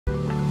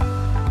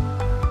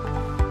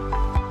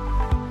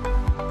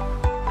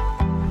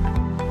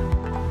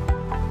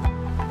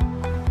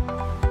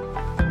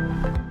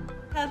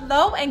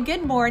hello and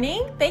good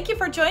morning. Thank you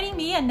for joining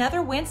me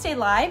another Wednesday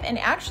live. And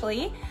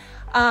actually,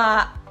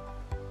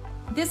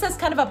 this is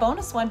kind of a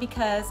bonus one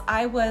because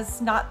I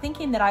was not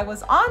thinking that I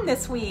was on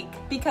this week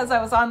because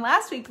I was on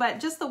last week, but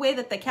just the way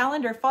that the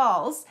calendar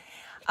falls,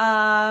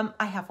 I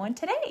have one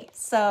today.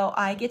 So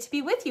I get to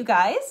be with you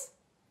guys.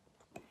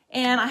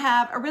 And I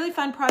have a really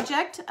fun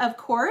project, of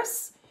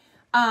course,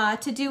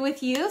 to do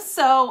with you.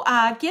 So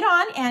get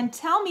on and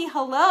tell me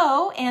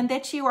hello and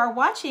that you are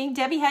watching.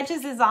 Debbie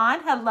Hedges is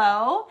on.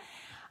 Hello.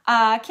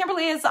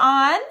 Kimberly is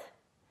on.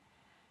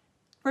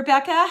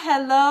 Rebecca,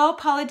 hello.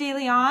 Paula De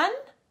Leon.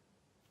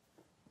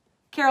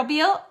 Carol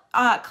Beal.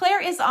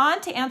 Claire is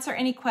on to answer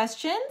any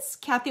questions.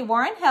 Kathy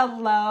Warren,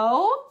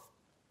 hello.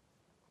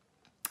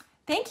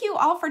 Thank you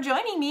all for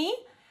joining me.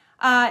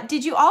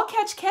 Did you all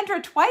catch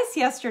Kendra twice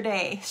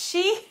yesterday?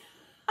 She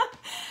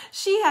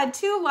had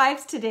two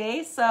lives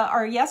today,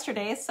 or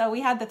yesterday. So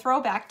we had the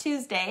Throwback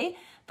Tuesday,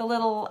 the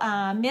little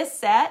Miss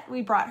set.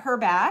 We brought her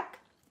back.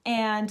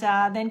 And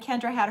then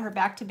Kendra had her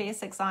Back to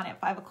Basics on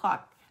at 5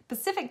 o'clock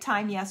Pacific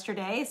time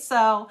yesterday.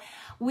 So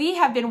we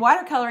have been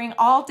watercoloring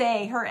all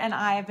day. Her and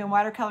I have been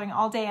watercoloring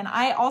all day. And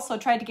I also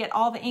tried to get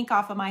all the ink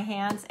off of my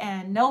hands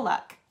and no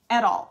luck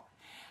at all.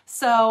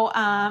 So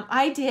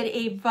I did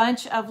a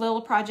bunch of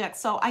little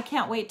projects. So I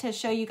can't wait to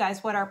show you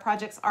guys what our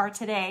projects are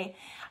today.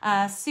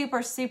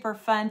 Super, super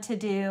fun to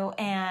do.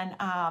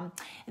 And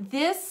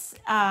these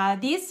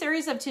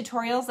series of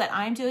tutorials that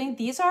I'm doing,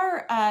 these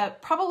are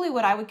probably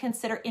what I would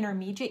consider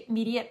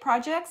intermediate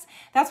projects.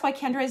 That's why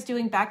Kendra is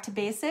doing Back to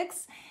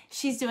Basics.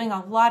 She's doing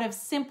a lot of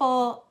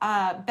simple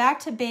Back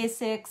to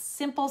Basics,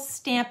 simple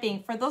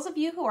stamping. For those of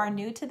you who are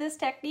new to this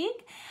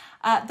technique,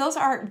 those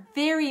are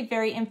very,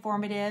 very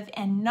informative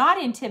and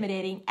not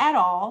intimidating at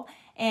all.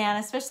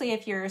 And especially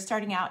if you're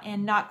starting out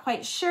and not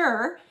quite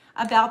sure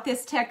about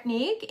this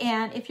technique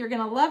and if you're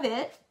going to love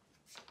it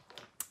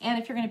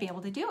and if you're going to be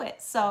able to do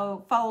it.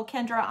 So follow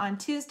Kendra on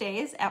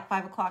Tuesdays at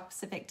 5 o'clock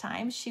Pacific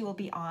time. She will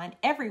be on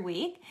every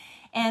week.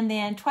 And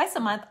then twice a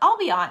month, I'll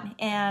be on.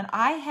 And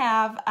I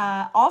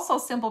have also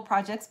simple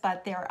projects,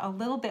 but they're a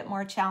little bit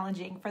more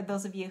challenging for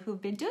those of you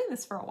who've been doing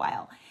this for a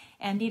while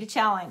and need a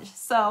challenge.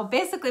 So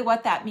basically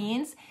what that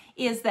means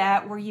is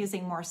that we're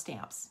using more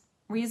stamps.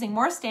 We're using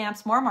more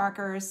stamps, more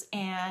markers,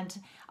 and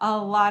a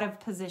lot of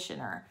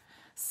positioner.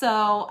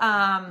 So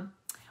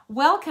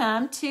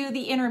welcome to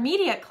the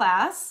intermediate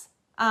class.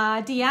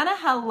 Deanna,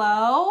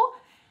 hello.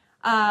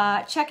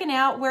 Checking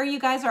out where you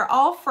guys are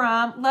all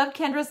from. Love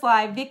Kendra's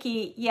live.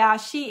 Vicky, yeah,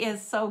 she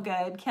is so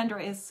good.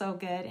 Kendra is so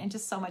good and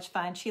just so much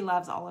fun. She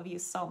loves all of you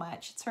so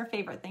much. It's her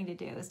favorite thing to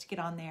do is to get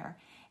on there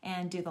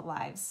and do the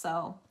lives.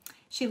 So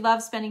she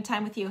loves spending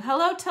time with you.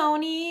 Hello,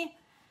 Tony.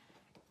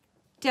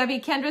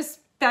 Debbie, Kendra's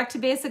Back to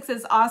Basics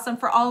is awesome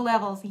for all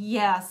levels.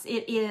 Yes,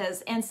 it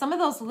is. And some of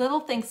those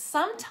little things,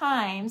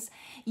 sometimes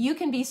you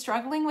can be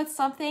struggling with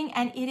something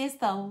and it is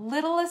the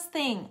littlest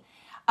thing.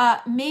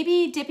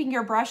 Maybe dipping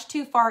your brush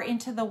too far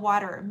into the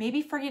water,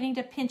 maybe forgetting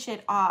to pinch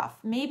it off,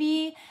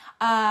 maybe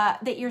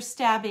that you're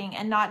stabbing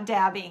and not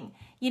dabbing.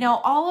 You know,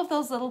 all of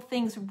those little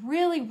things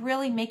really,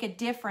 really make a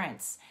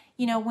difference,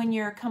 you know, when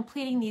you're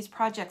completing these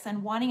projects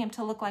and wanting them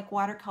to look like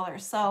watercolor.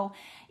 So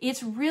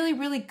it's really,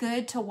 really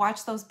good to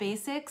watch those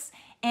basics.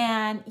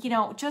 And, you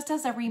know, just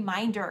as a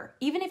reminder,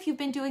 even if you've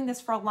been doing this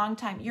for a long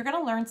time, you're going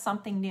to learn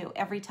something new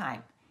every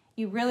time.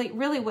 You really,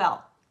 really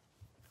will.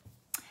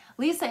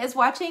 Lisa is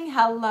watching.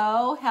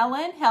 Hello,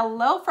 Helen.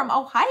 Hello from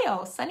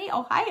Ohio, sunny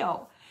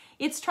Ohio.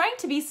 It's trying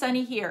to be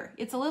sunny here.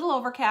 It's a little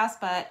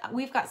overcast, but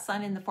we've got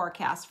sun in the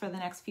forecast for the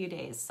next few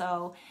days.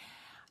 So,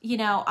 you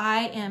know,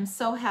 I am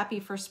so happy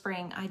for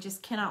spring. I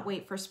just cannot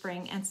wait for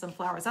spring and some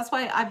flowers. That's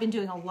why I've been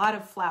doing a lot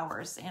of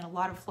flowers and a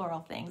lot of floral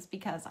things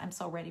because I'm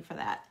so ready for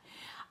that.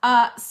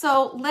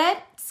 So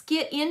let's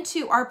get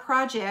into our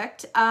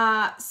project.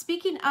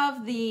 Speaking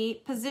of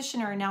the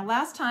positioner, now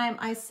last time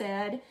I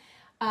said,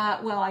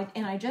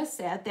 I just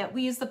said that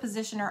we use the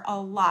positioner a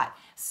lot.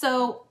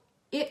 So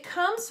it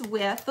comes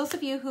with, those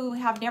of you who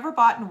have never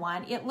bought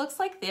one, it looks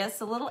like this,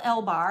 a little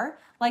L bar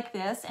like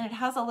this, and it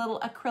has a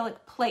little acrylic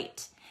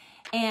plate.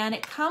 And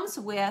it comes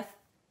with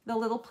the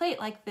little plate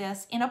like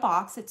this in a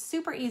box. It's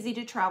super easy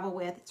to travel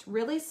with. It's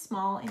really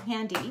small and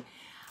handy.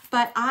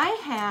 But I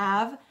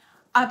have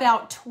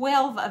about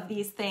 12 of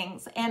these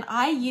things and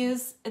I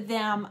use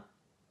them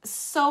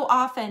so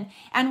often.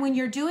 And when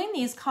you're doing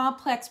these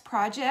complex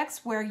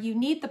projects where you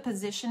need the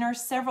positioner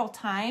several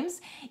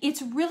times,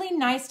 it's really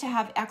nice to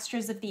have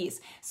extras of these.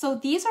 So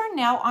these are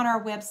now on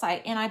our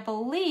website and I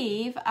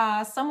believe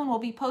someone will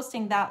be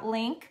posting that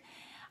link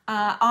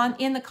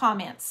in the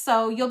comments.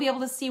 So you'll be able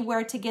to see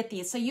where to get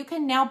these. So you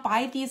can now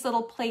buy these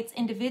little plates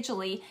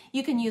individually.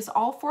 You can use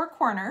all four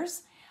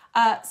corners.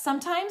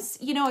 Sometimes,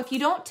 you know, if you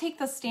don't take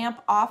the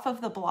stamp off of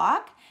the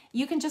block,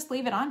 you can just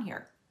leave it on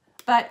here.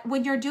 But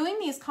when you're doing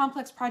these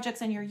complex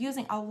projects and you're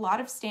using a lot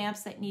of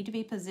stamps that need to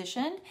be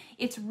positioned,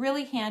 it's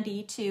really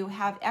handy to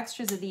have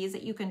extras of these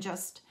that you can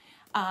just,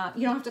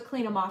 you don't have to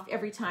clean them off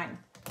every time.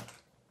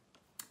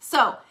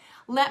 So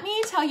let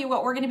me tell you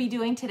what we're going to be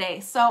doing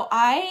today. So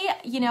I,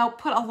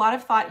 put a lot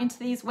of thought into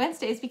these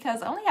Wednesdays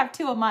because I only have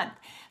 2 a month.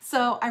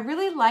 So I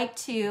really like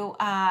to,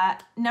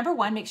 number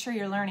one, make sure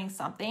you're learning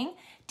something,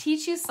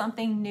 teach you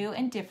something new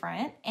and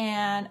different,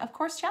 and of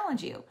course,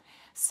 challenge you.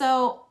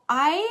 So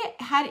I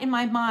had in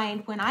my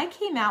mind when I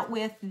came out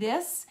with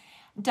this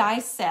die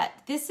set,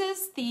 this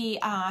is the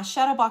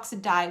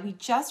ShadowBox die. We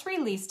just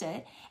released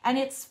it, and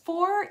it's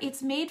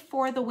made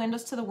for the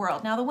Windows to the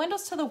World. Now the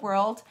Windows to the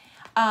World,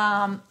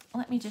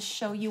 let me just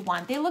show you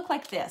one. They look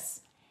like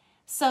this.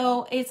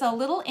 So it's a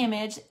little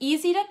image,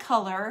 easy to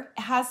color,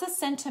 has a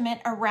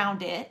sentiment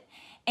around it,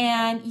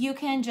 and you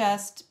can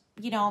just,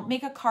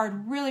 make a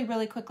card really,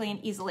 really quickly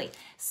and easily.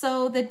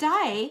 So the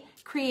die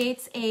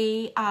creates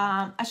a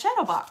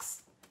shadow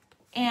box,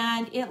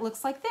 and it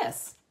looks like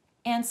this.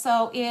 And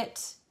so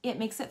it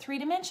makes it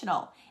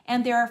 3-dimensional.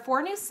 And there are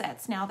 4 new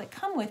sets now that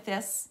come with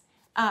this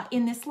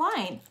in this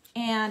line.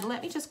 And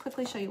let me just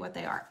quickly show you what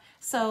they are.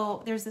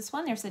 So there's this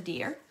one, there's a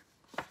deer,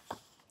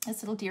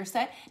 this little deer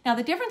set. Now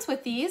the difference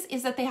with these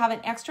is that they have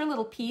an extra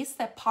little piece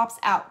that pops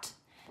out.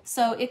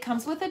 So it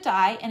comes with a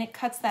die and it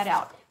cuts that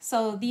out.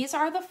 So these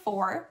are the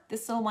 4.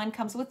 This little one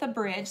comes with a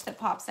bridge that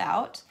pops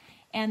out.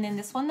 And then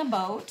this one, the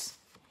boat.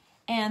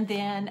 And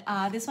then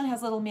this one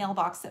has a little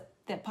mailbox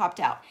that popped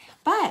out.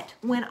 But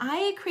when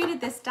I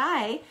created this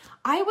die,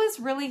 I was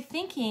really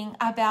thinking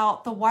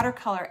about the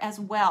watercolor as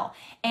well.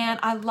 And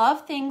I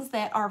love things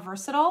that are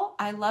versatile.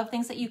 I love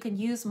things that you can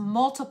use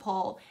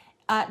multiple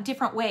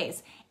different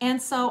ways. And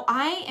so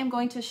I am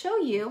going to show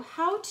you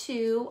how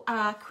to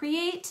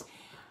create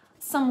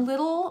some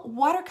little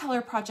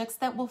watercolor projects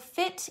that will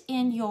fit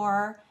in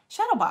your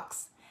shadow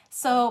box.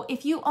 So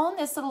if you own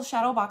this little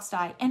shadow box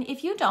die, and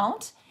if you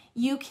don't,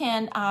 you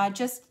can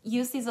just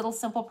use these little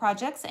simple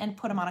projects and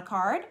put them on a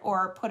card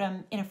or put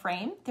them in a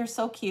frame. They're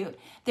so cute.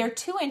 They're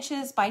 2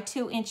 inches by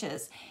 2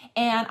 inches.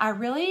 And I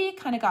really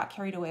kind of got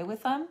carried away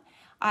with them.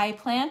 I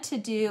planned to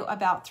do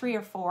about 3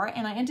 or 4,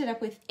 and I ended up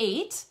with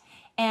 8.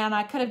 And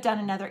I could have done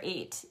another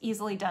 8,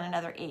 easily done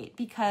another 8,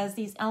 because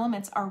these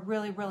elements are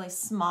really, really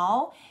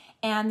small.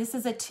 And this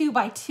is a 2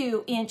 by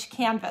 2 inch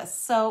canvas.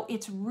 So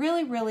it's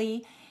really,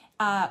 really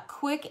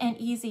quick and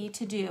easy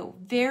to do.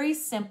 Very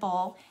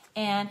simple.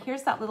 And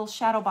here's that little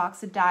shadow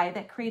box die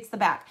that creates the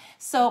back.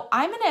 So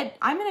I'm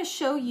gonna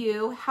show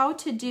you how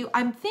to do.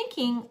 I'm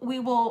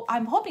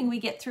hoping we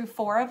get through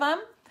 4 of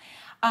them.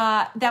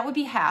 That would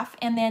be half.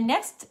 And then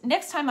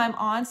next time I'm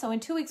on, so in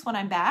 2 weeks when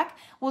I'm back,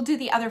 we'll do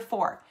the other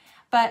 4.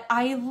 But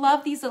I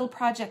love these little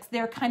projects.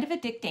 They're kind of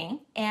addicting,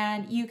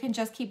 and you can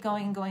just keep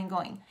going and going and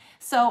going.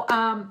 So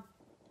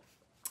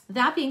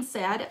that being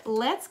said,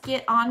 let's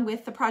get on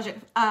with the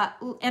project.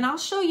 And I'll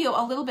show you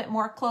a little bit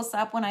more close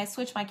up when I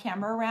switch my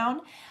camera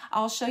around.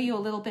 I'll show you a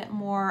little bit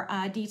more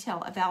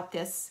detail about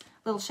this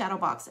little shadow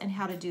box and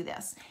how to do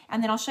this.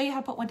 And then I'll show you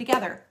how to put one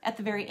together at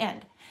the very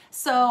end.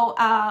 So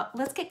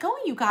let's get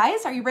going, you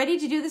guys. Are you ready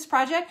to do this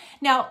project?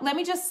 Now, let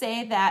me just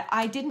say that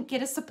I didn't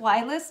get a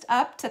supply list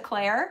up to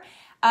Claire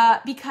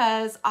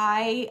because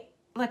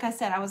like I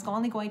said, I was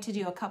only going to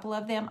do a couple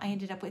of them. I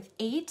ended up with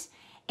 8.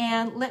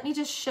 And let me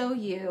just show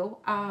you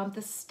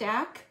the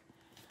stack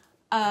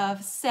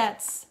of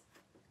sets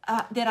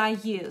that I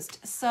used.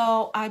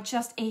 So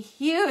just a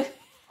huge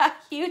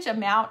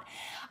amount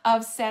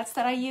of sets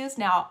that I use.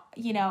 Now,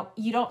 you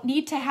don't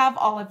need to have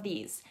all of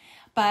these,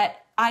 but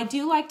I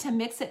do like to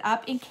mix it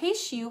up in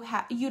case you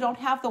don't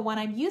have the one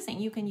I'm using.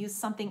 You can use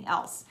something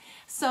else.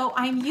 So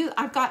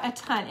I've got a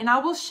ton, and I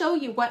will show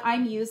you what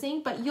I'm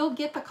using, but you'll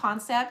get the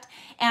concept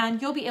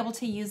and you'll be able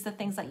to use the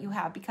things that you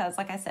have, because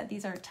like I said,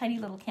 these are tiny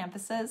little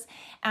canvases,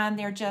 and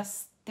they're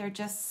just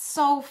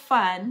so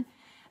fun.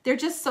 They're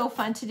just so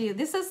fun to do.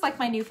 This is like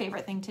my new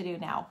favorite thing to do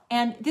now.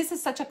 And this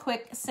is such a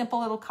quick,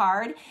 simple little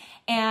card.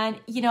 And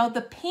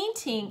the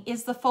painting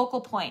is the focal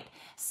point.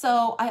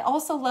 So I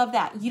also love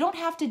that. You don't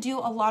have to do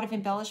a lot of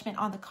embellishment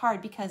on the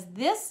card, because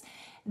this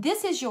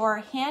is your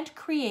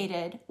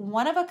hand-created,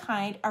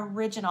 one-of-a-kind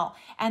original.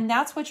 And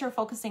that's what you're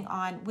focusing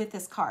on with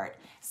this card.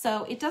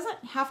 So it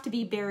doesn't have to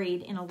be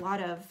buried in a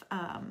lot of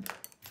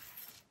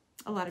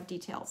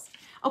details.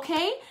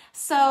 Okay,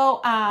 so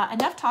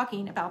enough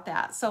talking about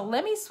that. So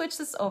let me switch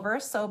this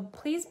over. So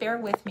please bear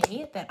with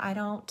me that I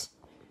don't,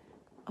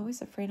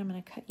 always afraid I'm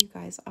going to cut you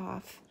guys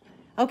off.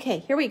 Okay,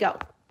 here we go.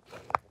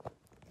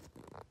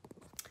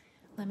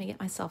 Let me get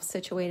myself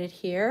situated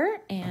here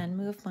and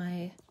move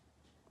my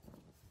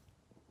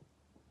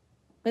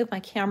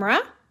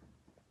camera.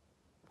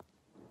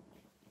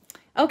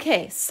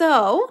 Okay,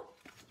 so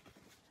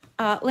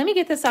let me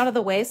get this out of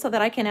the way so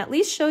that I can at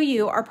least show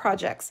you our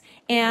projects.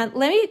 And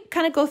let me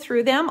kind of go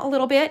through them a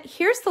little bit.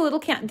 Here's the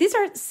little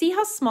see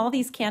how small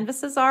these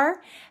canvases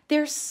are?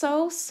 They're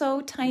so, so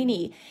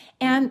tiny.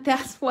 And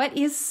that's what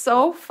is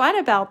so fun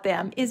about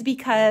them, is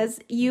because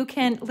you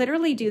can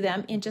literally do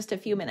them in just a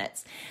few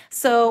minutes.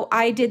 So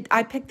I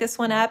picked this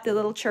one up, the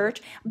little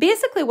church.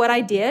 Basically what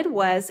I did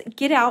was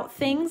get out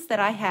things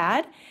that I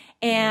had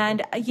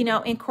and,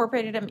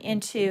 incorporated them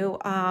into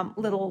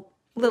little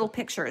little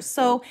pictures.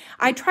 So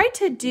I tried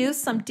to do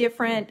some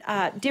different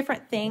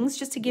things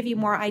just to give you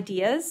more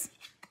ideas.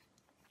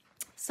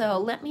 So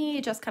let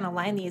me just kind of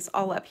line these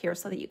all up here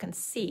so that you can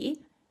see.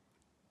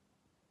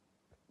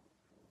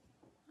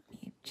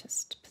 Let me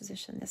just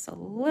position this a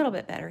little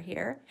bit better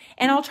here.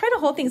 And I'll try to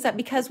hold things up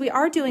because we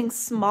are doing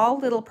small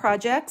little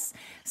projects.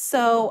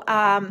 So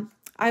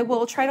I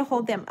will try to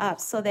hold them up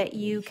so that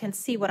you can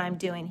see what I'm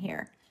doing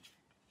here.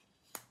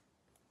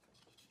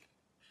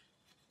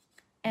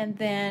 And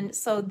then,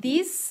 so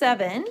these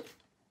seven,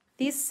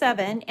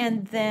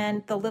 and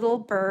then the little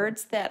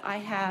birds that I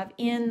have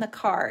in the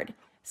card.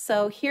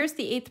 So here's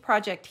the 8th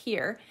project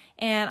here,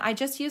 and I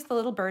just used the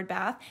little bird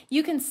bath.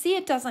 You can see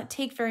it doesn't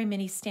take very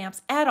many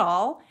stamps at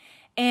all,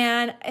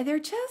 and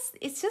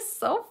it's just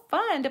so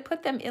fun to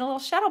put them in a little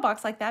shadow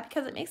box like that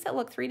because it makes it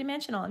look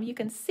three-dimensional, and you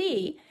can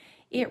see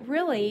it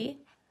really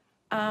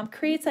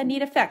creates a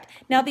neat effect.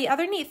 Now, the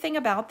other neat thing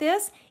about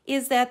this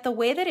is that the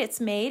way that it's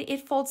made,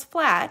 it folds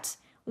flat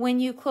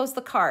when you close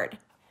the card.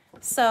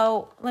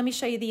 So let me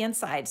show you the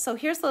inside. So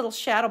here's the little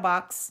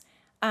ShadowBox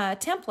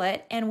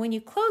template, and when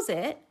you close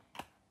it,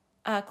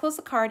 close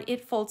the card,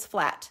 it folds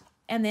flat,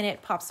 and then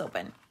it pops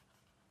open.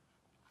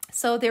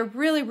 So they're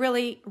really,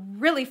 really,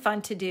 really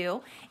fun to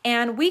do,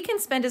 and we can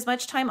spend as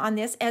much time on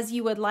this as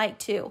you would like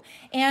to.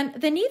 And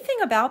the neat thing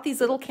about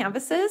these little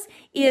canvases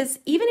is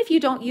even if you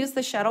don't use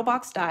the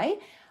ShadowBox die,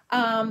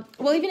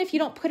 well, even if you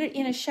don't put it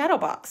in a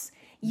ShadowBox,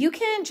 you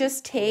can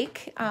just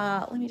take,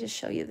 let me just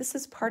show you, this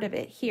is part of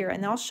it here,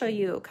 and I'll show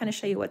you, kind of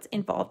show you what's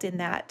involved in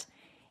that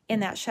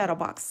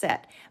ShadowBox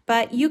set.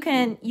 But you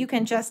can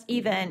just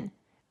even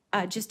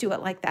just do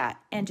it like that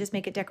and just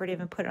make it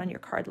decorative and put it on your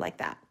card like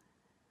that.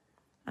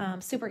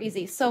 Super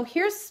easy. So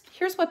here's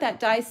what that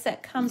die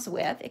set comes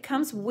with. It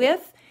comes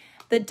with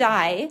the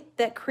die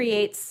that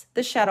creates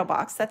the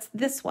ShadowBox. That's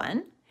this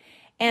one.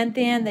 And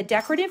then the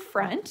decorative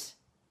front,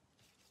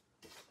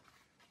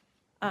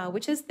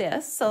 which is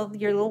this. So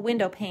your little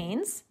window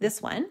panes,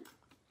 this one.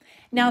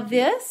 Now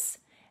this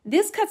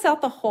cuts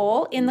out the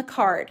hole in the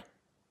card.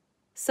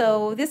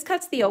 So this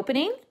cuts the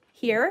opening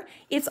here.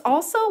 It's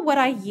also what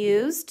I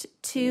used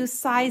to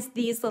size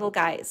these little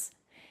guys.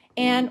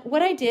 And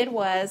what I did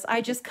was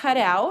I just cut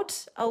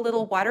out a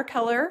little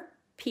watercolor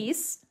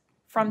piece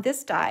from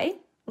this die,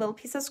 little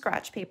piece of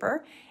scratch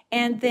paper,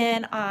 and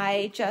then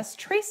I just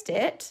traced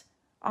it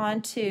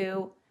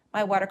onto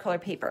my watercolor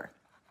paper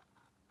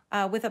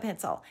with a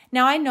pencil.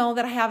 Now I know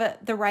that I have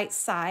the right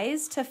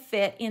size to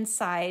fit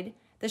inside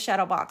the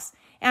ShadowBox.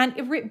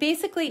 And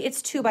basically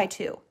it's 2 by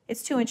 2.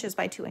 It's 2 inches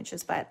by 2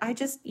 inches, but I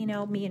just,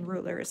 me and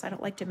rulers, I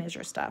don't like to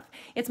measure stuff.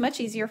 It's much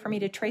easier for me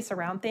to trace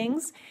around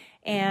things,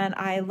 and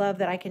I love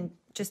that I can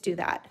just do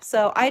that.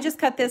 So I just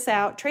cut this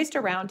out, traced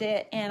around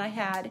it, and I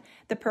had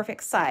the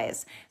perfect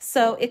size.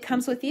 So it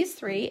comes with these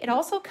 3. It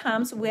also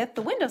comes with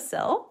the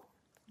windowsill,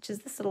 which is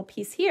this little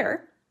piece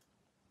here.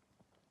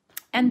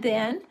 And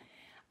then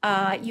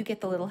you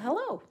get the little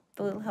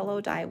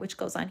hello die, which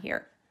goes on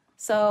here.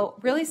 So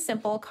really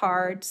simple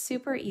card,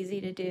 super easy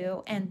to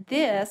do. And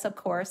this, of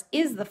course,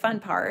 is the fun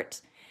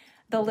part,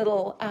 the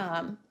little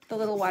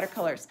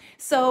watercolors.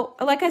 So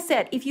like I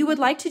said, if you would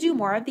like to do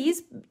more of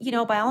these,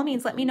 by all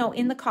means, let me know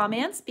in the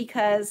comments,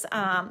 because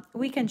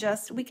we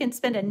can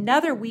spend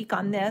another week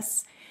on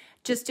this,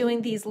 just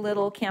doing these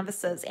little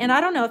canvases. And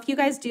I don't know if you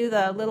guys do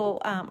the little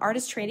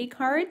artist trading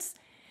cards,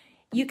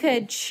 you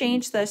could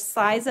change the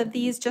size of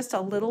these just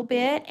a little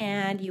bit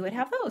and you would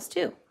have those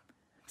too.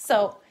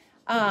 So,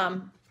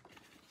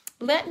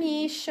 let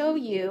me show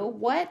you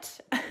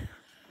what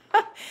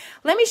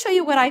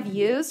I've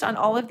used on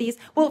all of these.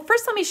 Well,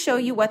 first let me show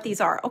you what these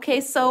are.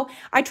 Okay, so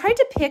I tried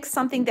to pick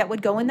something that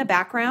would go in the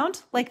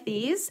background like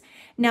these.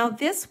 Now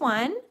this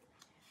one,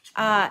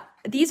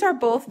 these are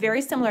both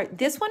very similar.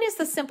 This one is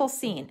the simple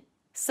scene.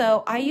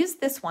 So I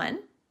used this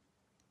one,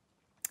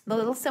 the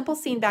little simple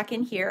scene back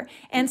in here.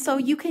 And so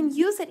you can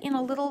use it in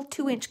a little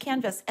 2-inch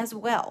canvas as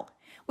well,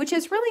 which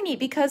is really neat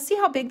because see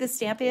how big this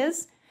stamp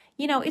is?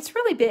 It's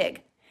really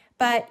big.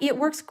 But it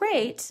works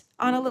great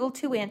on a little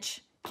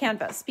 2-inch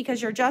canvas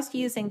because you're just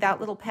using that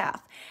little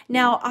path.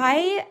 Now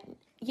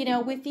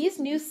with these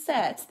new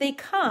sets, they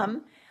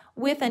come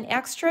with an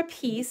extra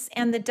piece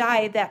and the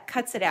die that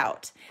cuts it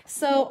out.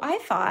 So I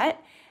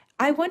thought,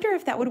 I wonder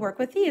if that would work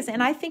with these,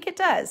 and I think it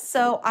does.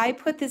 So I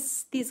put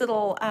these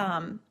little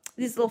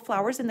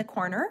flowers in the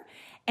corner,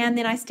 and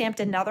then I stamped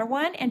another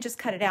one and just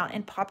cut it out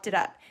and popped it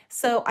up.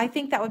 So I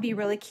think that would be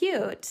really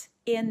cute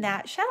in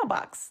that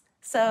ShadowBox.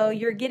 So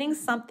you're getting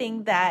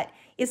something that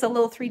is a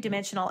little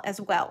 3-dimensional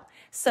as well.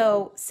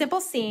 So simple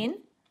scene,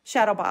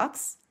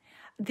 ShadowBox.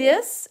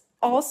 This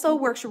also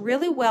works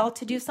really well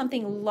to do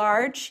something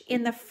large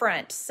in the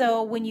front.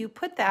 So when you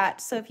put that,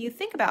 so if you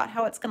think about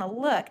how it's going to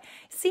look,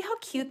 see how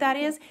cute that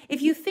is?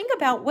 If you think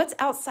about what's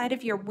outside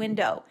of your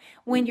window,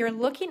 when you're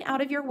looking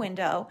out of your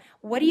window,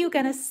 what are you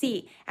going to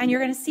see? And you're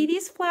going to see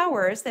these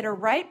flowers that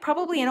are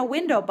probably in a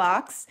window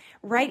box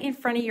right in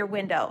front of your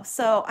window.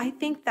 So I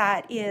think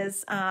that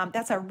is,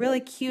 that's a really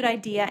cute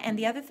idea. And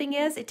the other thing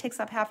is it takes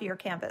up half of your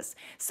canvas.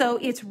 So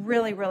it's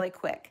really, really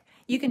quick.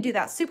 You can do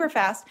that super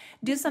fast,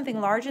 do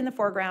something large in the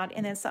foreground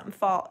and then something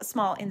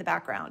small in the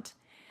background.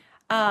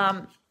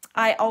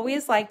 I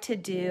always like to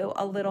do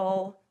a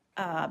little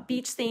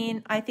beach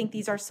scene. I think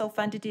these are so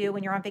fun to do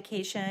when you're on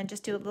vacation.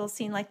 Just do a little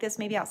scene like this,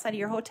 maybe outside of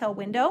your hotel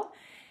window,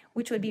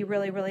 which would be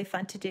really, really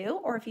fun to do.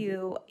 Or if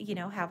you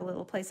have a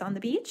little place on the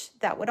beach,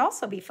 that would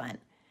also be fun.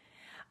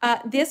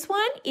 This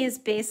one is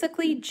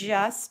basically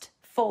just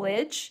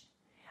foliage.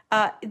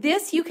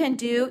 This you can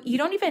do, you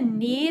don't even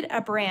need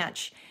a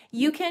branch.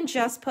 You can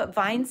just put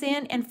vines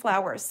in and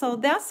flowers. So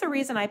that's the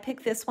reason I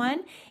picked this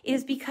one,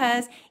 is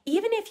because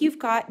even if you've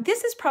got,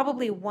 this is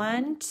probably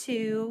 1,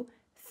 2,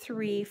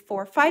 3,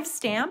 4, 5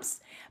 stamps,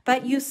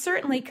 but you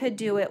certainly could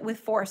do it with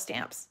 4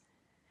 stamps.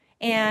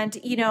 And,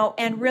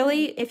 and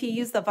really if you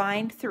use the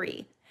vine,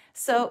 3.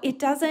 So they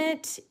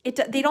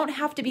don't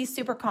have to be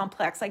super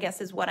complex, I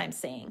guess is what I'm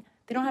saying.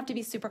 They don't have to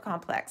be super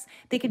complex.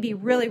 They can be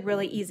really,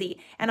 really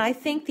easy. And I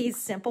think these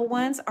simple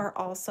ones are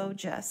also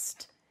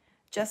just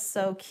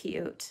so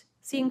cute.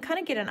 So you can kind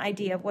of get an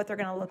idea of what they're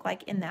going to look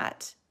like in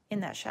that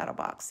shadow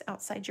box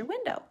outside your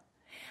window.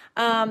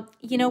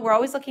 We're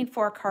always looking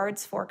for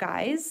cards for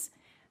guys.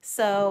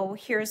 So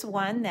here's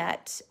one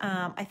that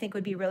I think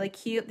would be really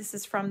cute. This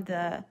is from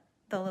the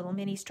little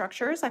mini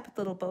structures. I put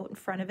the little boat in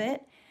front of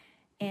it.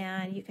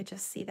 And you could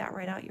just see that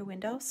right out your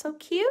window. So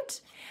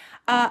cute.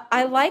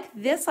 I like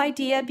this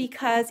idea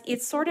because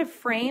it sort of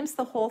frames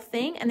the whole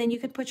thing, and then you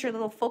could put your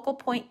little focal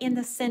point in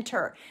the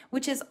center,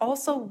 which is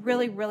also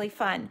really, really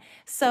fun.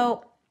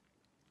 So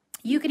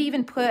you could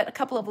even put a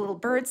couple of little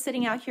birds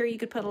sitting out here. You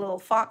could put a little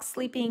fox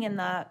sleeping in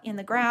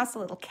the grass, a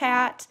little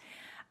cat.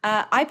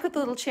 I put the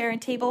little chair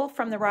and table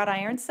from the wrought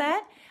iron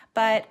set.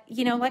 But,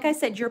 like I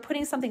said, you're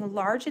putting something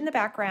large in the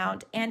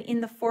background and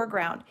in the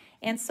foreground.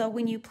 And so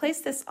when you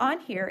place this on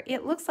here,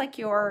 it looks like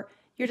you're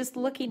just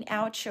looking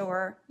out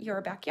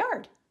your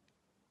backyard.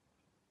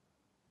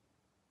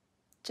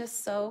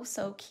 Just so,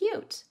 so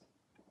cute.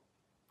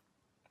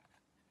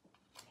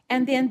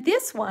 And then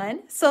this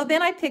one, so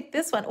then I picked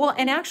this one. Well,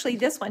 and actually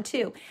this one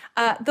too.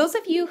 Those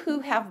of you who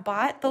have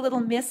bought the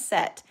Little Miss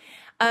set,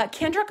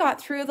 Kendra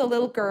got through the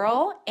little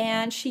girl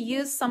and she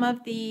used some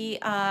of the...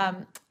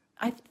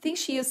 I think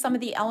she used some of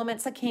the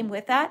elements that came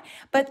with that,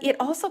 but it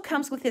also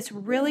comes with this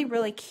really,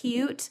 really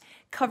cute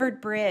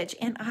covered bridge.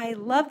 And I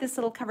love this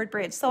little covered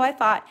bridge. So I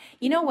thought,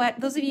 you know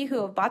what, those of you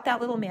who have bought that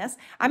Little Miss,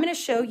 I'm going to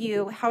show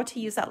you how to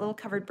use that little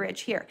covered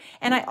bridge here.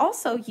 And I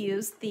also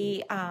used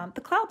the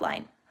cloud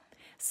line.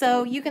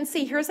 So you can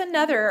see here's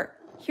another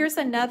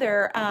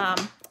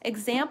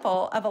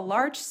example of a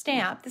large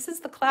stamp. This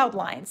is the cloud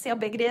line. See how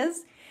big it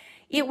is?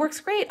 It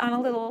works great on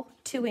a little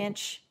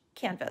 2-inch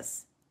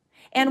canvas.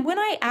 And when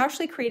I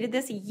actually created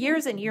this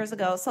years and years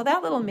ago, so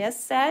that Little Miss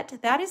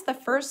set, that is the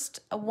first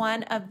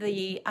one of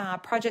the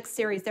project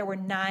series. There were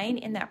 9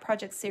 in that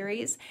project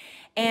series.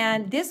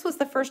 And this was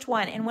the first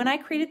one. And when I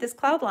created this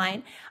cloud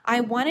line, I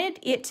wanted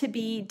it to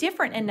be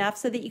different enough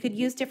so that you could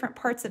use different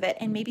parts of it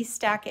and maybe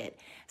stack it.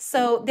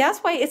 So that's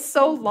why it's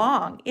so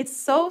long. It's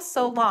so,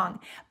 so long.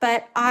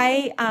 But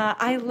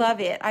I love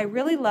it. I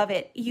really love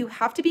it. You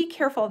have to be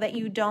careful that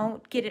you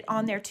don't get it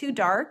on there too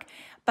dark.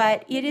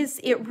 But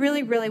it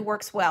really, really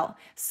works well.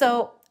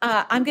 So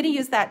I'm going to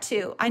use that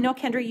too. I know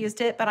Kendra used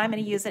it, but I'm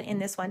going to use it in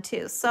this one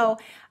too. So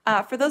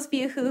for those of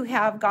you who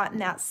have gotten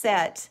that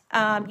set,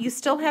 you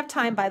still have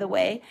time, by the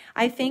way.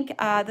 I think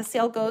the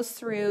sale goes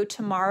through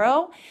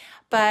tomorrow.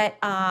 But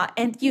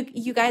and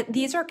you guys,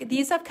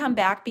 these have come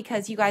back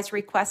because you guys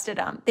requested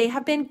them. They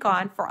have been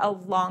gone for a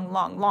long,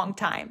 long, long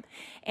time.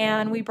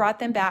 And we brought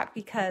them back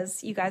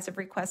because you guys have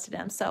requested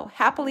them. So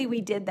happily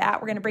we did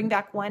that. We're going to bring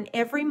back one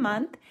every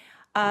month.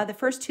 The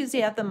first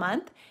Tuesday of the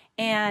month,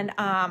 and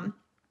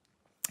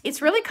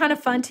it's really kind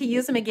of fun to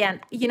use them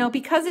again,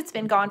 because it's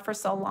been gone for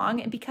so long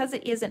and because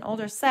it is an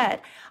older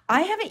set.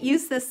 I haven't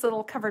used this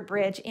little covered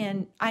bridge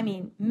in,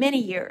 many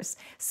years.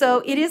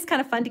 So it is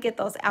kind of fun to get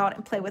those out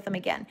and play with them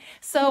again.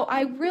 So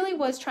I really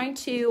was trying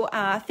to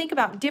think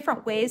about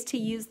different ways to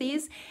use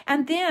these.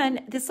 And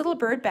then this little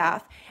bird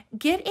bath,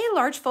 get a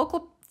large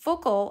focal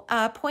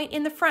point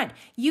in the front.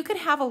 You could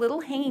have a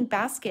little hanging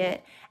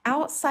basket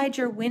outside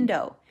your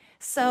window.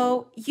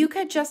 So you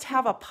could just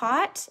have a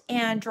pot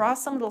and draw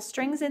some little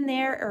strings in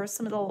there or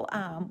some little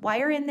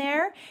wire in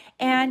there.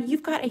 And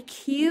you've got a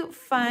cute,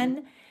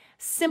 fun,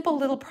 simple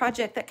little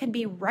project that can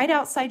be right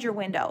outside your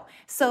window.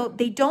 So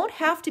they don't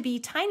have to be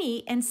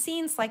tiny and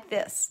scenes like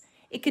this.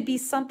 It could be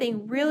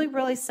something really,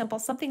 really simple,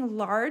 something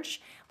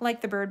large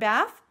like the bird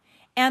bath.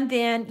 And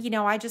then,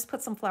 I just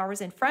put some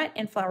flowers in front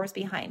and flowers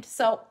behind.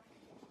 So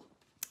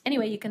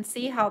anyway, you can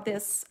see how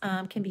this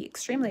can be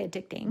extremely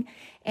addicting,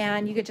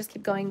 and you could just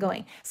keep going and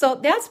going. So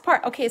that's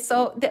part, okay,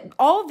 so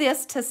all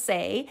this to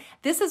say,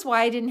 this is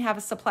why I didn't have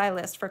a supply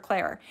list for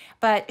Claire,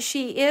 but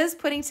she is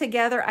putting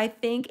together, I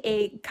think,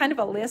 a kind of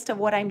a list of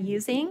what I'm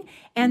using,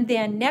 and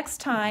then next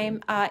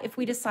time, if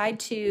we decide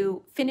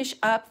to finish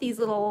up these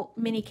little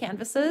mini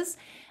canvases,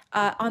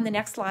 on the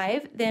next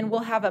live, then we'll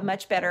have a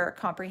much better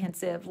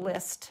comprehensive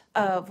list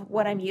of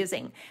what I'm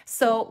using.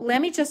 So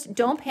let me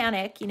don't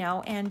panic,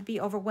 and be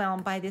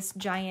overwhelmed by this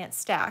giant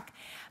stack.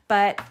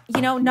 but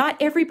you know, not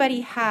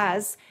everybody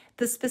has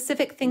the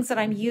specific things that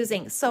I'm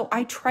using. So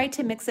I try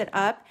to mix it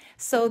up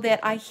so that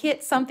I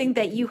hit something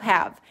that you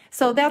have.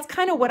 So that's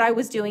kind of what I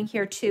was doing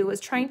here too, was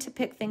trying to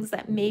pick things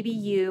that maybe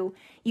you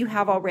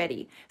have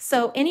already.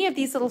 So any of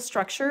these little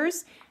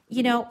structures,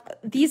 you know,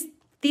 these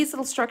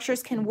little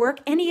structures can work.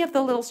 Any of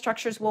the little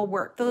structures will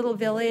work. The little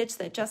village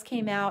that just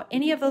came out,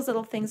 any of those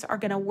little things are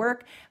going to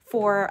work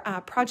for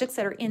projects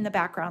that are in the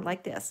background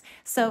like this.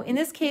 So in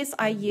this case,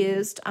 I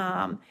used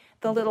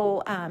the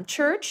little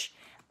church,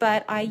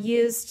 but I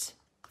used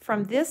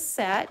from this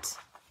set,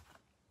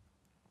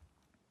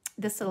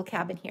 this little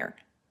cabin here,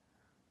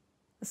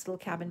 this little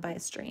cabin by a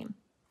stream.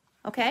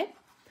 Okay.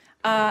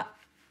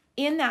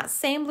 In that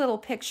same little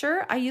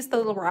picture, I used the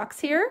little rocks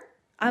here.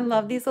 I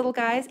love these little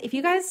guys. If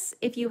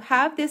you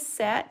have this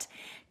set,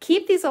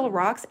 keep these little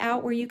rocks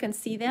out where you can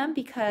see them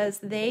because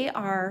they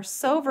are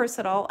so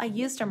versatile. I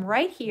used them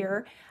right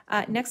here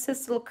next to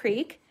this little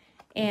creek.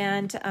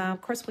 And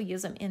of course we'll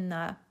use them in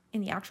the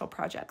actual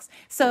projects.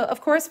 So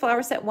of course,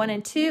 flower set 1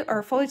 and 2,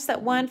 or foliage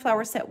set 1,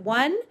 flower set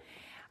 1.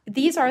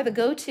 These are the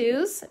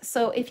go-tos.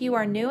 So if you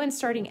are new and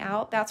starting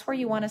out, that's where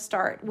you want to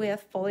start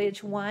with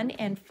foliage 1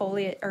 and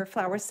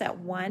flower set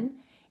 1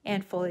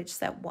 and foliage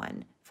set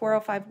 1,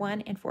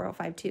 4051 and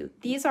 4052.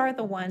 These are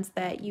the ones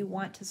that you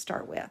want to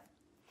start with.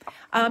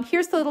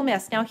 Here's the little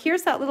mist. Now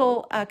here's that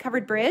little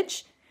covered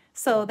bridge.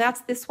 So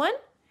that's this one.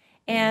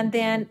 And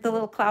then the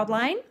little cloud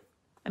line.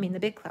 I mean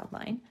the big cloud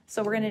line.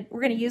 So we're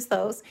gonna use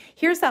those.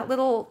 Here's that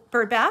little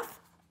bird bath.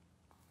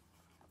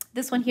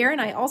 This one here, and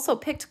I also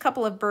picked a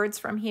couple of birds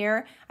from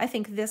here. I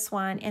think this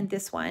one and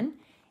this one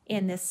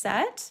in this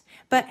set.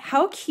 But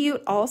how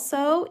cute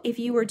also if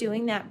you were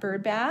doing that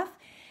bird bath,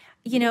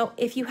 you know,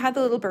 if you had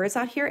the little birds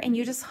out here and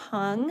you just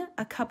hung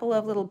a couple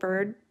of little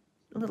bird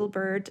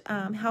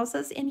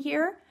houses in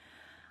here,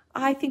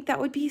 I think that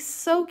would be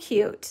so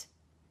cute.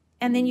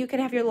 And then you could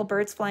have your little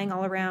birds flying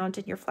all around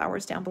and your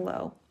flowers down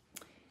below.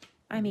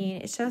 I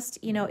mean, it's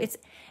just, you know,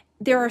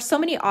 there are so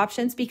many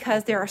options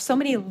because there are so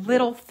many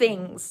little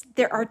things.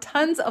 There are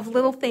tons of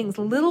little things,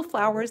 little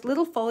flowers,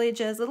 little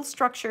foliages, little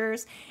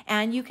structures,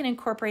 and you can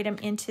incorporate them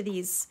into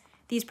these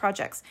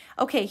projects.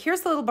 Okay,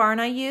 here's the little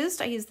barn I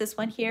used. I used this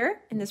one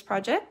here in this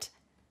project.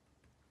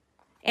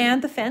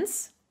 And the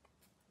fence.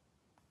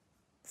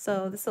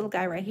 So this little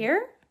guy right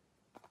here,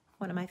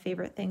 one of my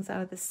favorite things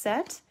out of this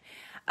set.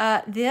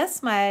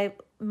 This, one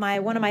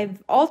of my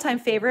all-time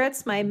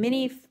favorites, my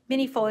mini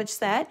foliage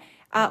set.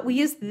 We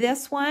used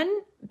this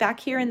one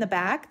back here in the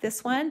back,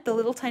 this one, the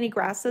little tiny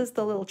grasses,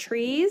 the little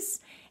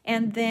trees,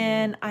 and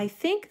then I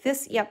think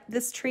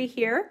this tree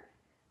here,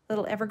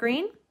 little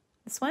evergreen,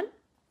 this one.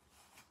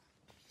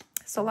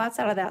 So lots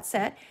out of that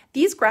set.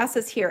 These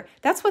grasses here,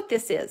 that's what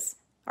this is,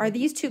 are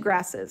these two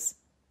grasses.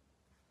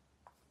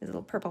 These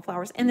little purple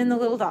flowers, and then the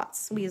little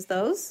dots, we use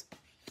those.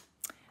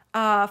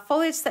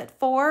 Foliage set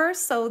 4,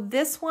 so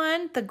this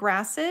one, the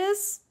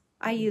grasses,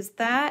 I used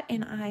that,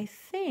 and I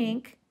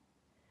think,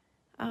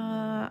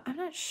 I'm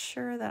not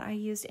sure that I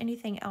used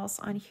anything else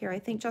on here. I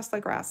think just the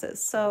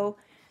grasses. So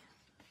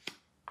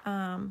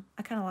I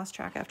kind of lost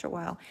track after a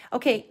while.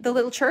 Okay, the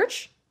little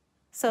church.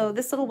 So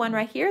this little one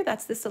right here,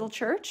 that's this little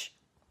church.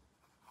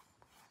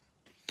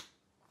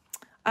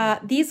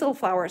 These little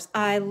flowers.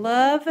 I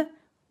love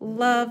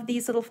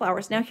these little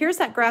flowers. Now here's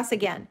that grass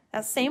again.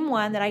 That same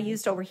one that I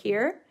used over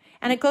here.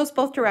 And it goes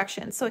both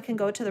directions. So it can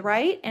go to the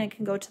right and it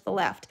can go to the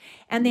left.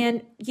 And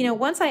then, you know,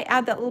 once I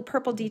add that little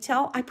purple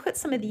detail, I put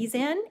some of these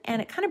in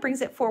and it kind of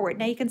brings it forward.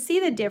 Now you can see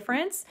the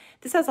difference.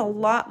 This has a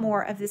lot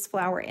more of this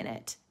flower in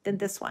it than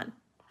this one.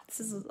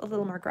 This is a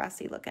little more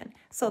grassy looking.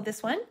 So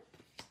this one,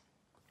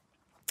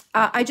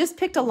 I just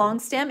picked a long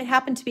stem. It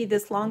happened to be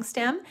this long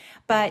stem,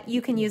 but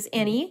you can use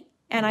any.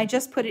 And I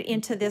just put it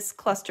into this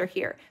cluster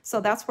here. So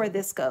that's where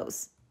this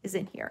goes, is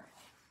in here.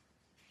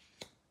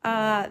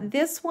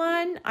 This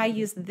one, I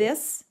use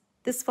this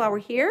flower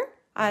here.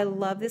 I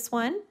love this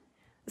one,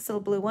 this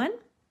little blue one.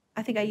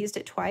 I think I used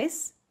it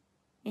twice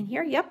in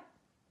here. Yep,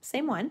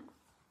 same one.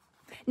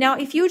 Now,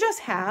 if you just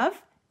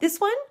have this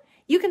one,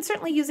 you can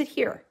certainly use it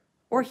here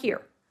or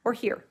here or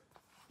here.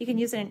 You can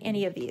use it in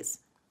any of these.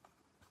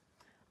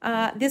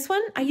 This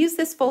one, I use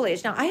this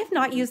foliage. Now, I have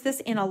not used this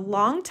in a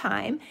long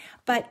time,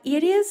 but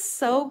it is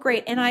so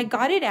great. And I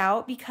got it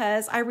out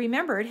because I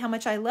remembered how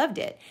much I loved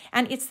it.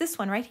 And it's this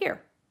one right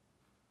here.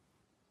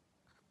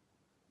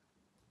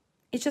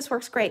 It just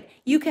works great.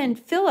 You can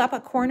fill up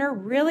a corner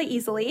really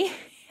easily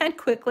and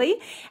quickly,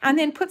 and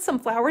then put some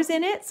flowers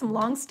in it, some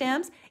long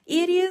stems.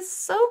 It is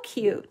so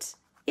cute.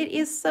 It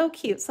is so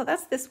cute. So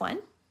that's this one.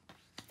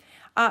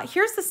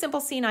 Here's the simple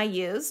scene I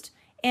used,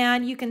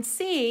 and you can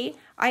see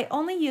I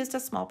only used a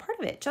small part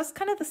of it, just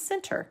kind of the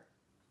center.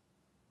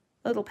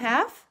 Little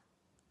path,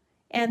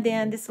 and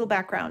then this little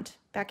background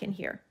back in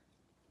here.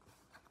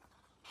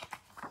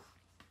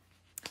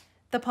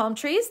 The palm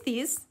trees,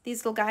 these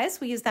little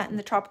guys, we use that in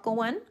the tropical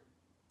one.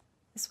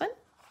 This one.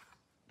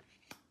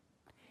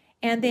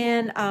 And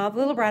then the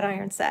little wrought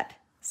iron set.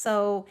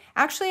 So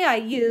actually I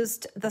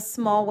used the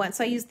small one.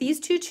 So I used these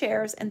two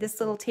chairs and this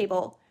little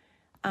table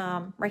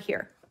right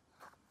here.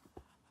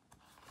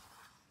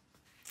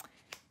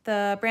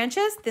 the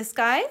branches, this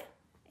guy,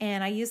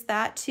 and I use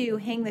that to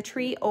hang the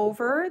tree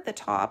over the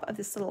top of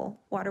this little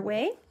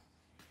waterway.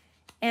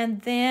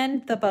 And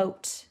then the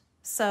boat.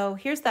 So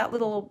here's that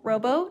little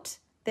rowboat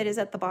that is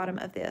at the bottom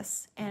of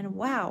this. And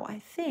wow, I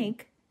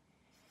think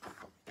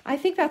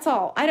that's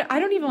all. I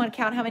don't even want to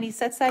count how many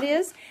sets that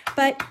is.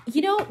 But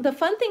you know, the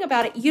fun thing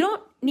about it, you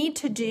don't need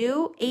to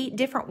do 8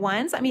 different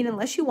ones. I mean,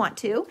 unless you want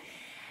to.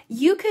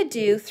 You could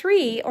do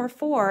 3 or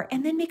 4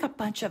 and then make a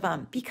bunch of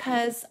them,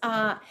 because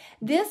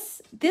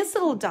this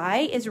little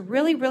die is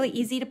really, really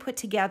easy to put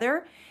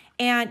together.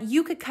 And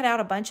you could cut out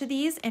a bunch of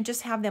these and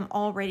just have them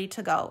all ready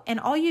to go. And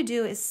all you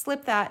do is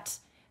slip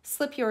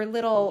your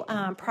little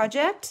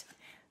project,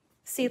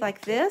 see,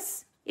 like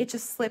this, it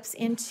just slips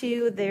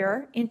into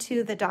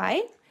the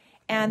die,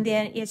 and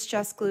then it's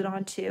just glued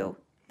onto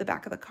the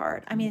back of the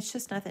card. I mean, it's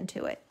just nothing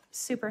to it.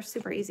 Super,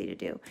 super easy to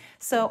do.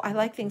 So I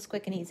like things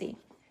quick and easy.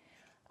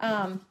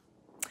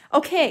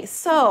 Okay,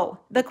 so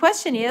the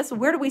question is,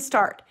 where do we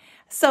start?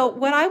 So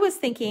what I was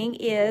thinking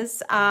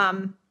is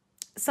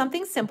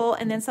something simple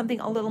and then something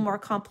a little more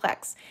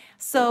complex.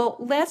 So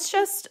let's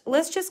just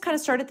kind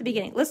of start at the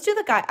beginning. Let's do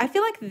the guy. I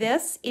feel like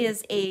this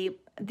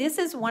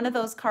is one of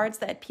those cards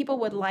that people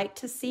would like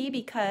to see,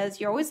 because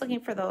you're always looking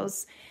for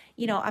those,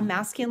 you know, a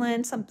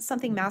masculine,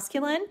 something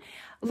masculine.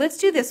 Let's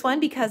do this one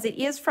because it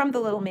is from the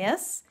Little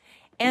Miss.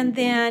 And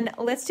then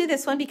let's do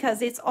this one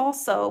because it's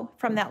also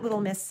from that Little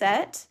Miss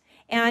set.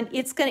 And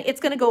it's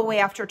gonna go away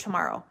after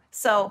tomorrow.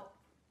 So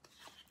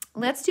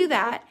let's do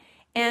that.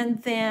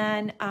 And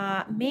then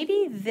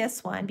maybe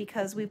this one,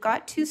 because we've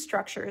got 2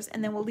 structures,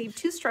 and then we'll leave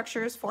 2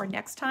 structures for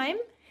next time,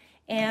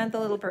 and the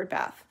little bird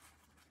bath.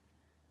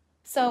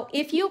 So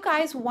if you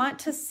guys want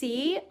to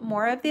see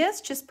more of this,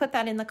 just put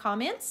that in the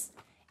comments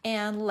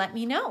and let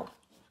me know.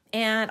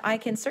 And I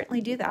can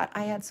certainly do that.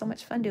 I had so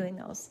much fun doing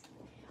those.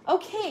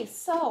 Okay,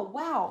 so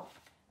wow,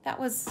 that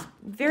was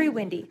very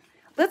windy.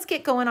 Let's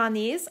get going on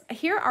these.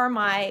 Here are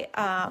my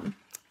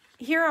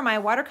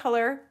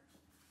watercolor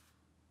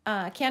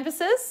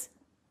canvases,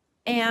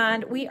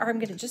 and I'm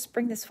going to just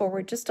bring this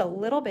forward just a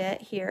little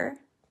bit here,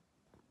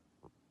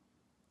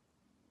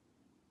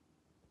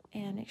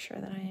 and make sure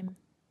that I'm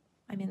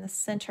in the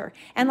center.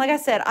 And like I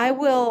said,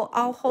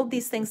 I'll hold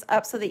these things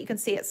up so that you can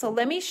see it. So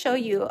let me show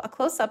you a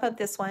close-up of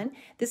this one.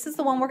 This is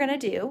the one we're going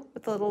to do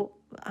with the little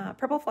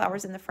purple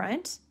flowers in the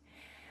front.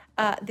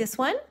 This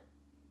one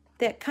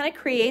that kind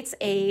of creates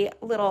a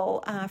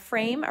little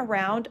frame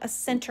around a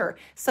center.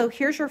 So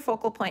here's your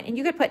focal point, and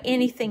you could put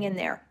anything in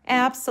there,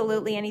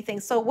 absolutely anything.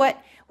 So what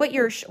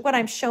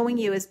I'm showing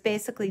you is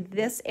basically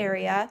this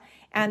area,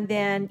 and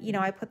then, you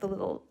know, I put the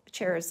little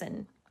chairs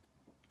and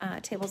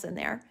tables in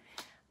there.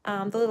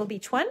 The little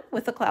beach one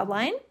with the cloud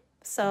line.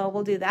 So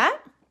we'll do that.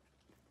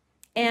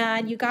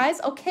 And you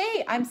guys,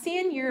 okay, I'm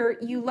seeing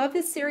you love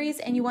this series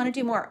and you want to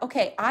do more.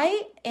 Okay,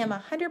 I am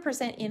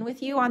 100% in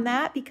with you on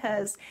that,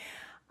 because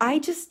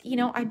I'm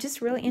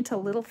just really into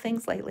little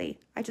things lately.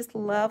 I just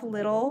love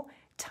little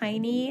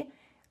tiny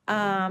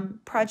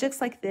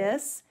projects like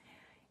this.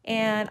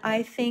 And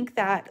I think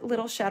that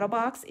little shadow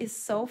box is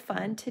so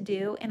fun to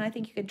do. And I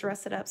think you could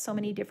dress it up so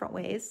many different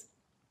ways.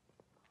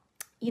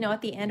 You know,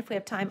 at the end, if we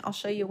have time, I'll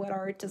show you what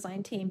our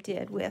design team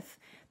did with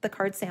the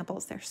card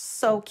samples. They're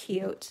so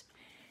cute.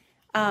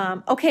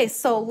 Okay,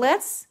 so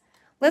let's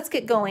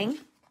get going.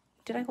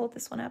 Did I hold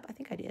this one up? I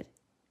think I did.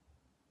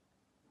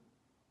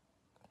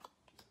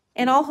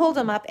 And I'll hold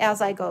them up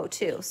as I go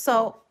too.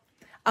 So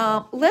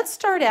let's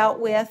start out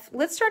with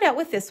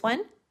this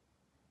one,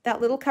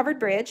 that little covered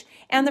bridge.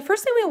 And the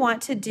first thing we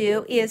want to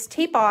do is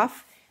tape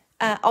off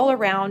all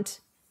around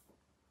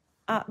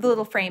the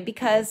little frame,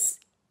 because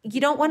you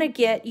don't want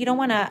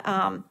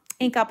to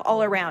ink up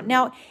all around.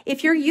 Now,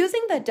 if you're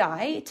using the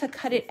die to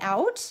cut it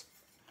out,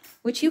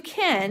 which you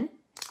can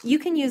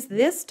use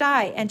this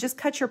die and just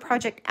cut your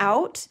project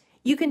out.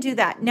 You can do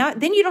that. Now,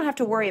 then you don't have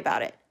to worry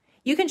about it.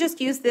 You can just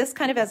use this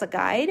kind of as a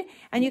guide,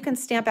 and you can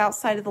stamp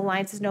outside of the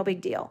lines. It's no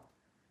big deal.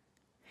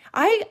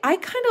 I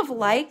kind of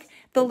like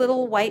the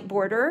little white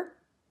border.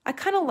 I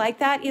kind of like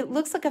that. It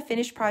looks like a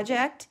finished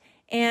project,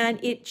 and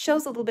it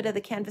shows a little bit of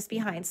the canvas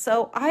behind.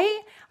 So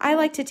I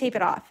like to tape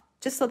it off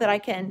just so that I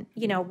can,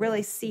 you know,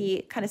 really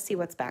see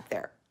what's back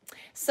there.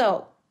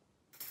 So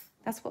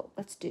that's what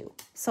let's do.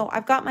 So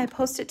I've got my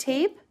Post-it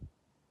tape,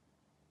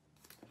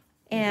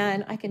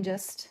 and I can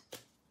just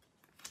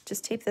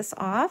tape this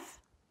off,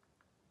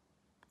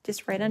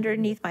 just right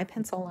underneath my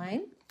pencil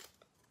line.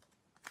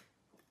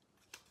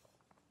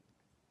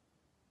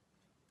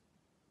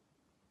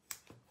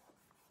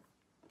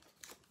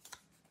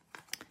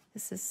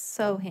 This is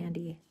so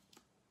handy.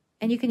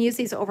 And you can use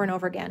these over and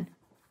over again.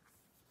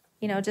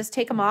 You know, just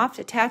take them off,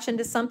 attach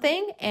into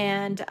something,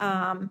 and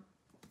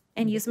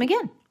use them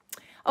again.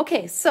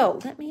 Okay, so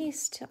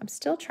I'm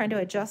still trying to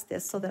adjust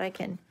this so that I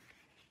can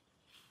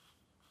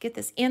get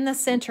this in the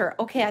center.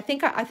 Okay, I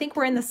think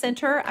we're in the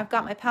center. I've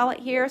got my palette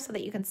here so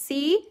that you can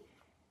see.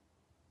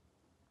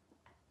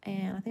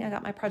 And I think I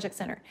got my project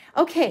center.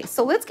 Okay,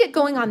 so let's get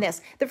going on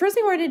this. The first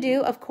thing we're going to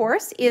do, of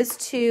course, is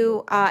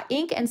to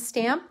ink and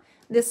stamp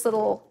this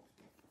little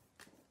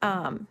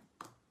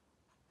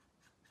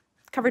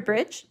Covered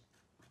bridge.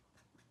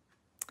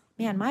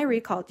 Man, my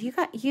recall,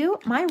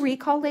 my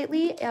recall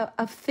lately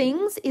of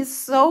things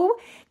is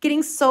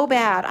getting so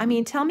bad. I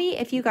mean, tell me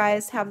if you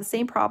guys have the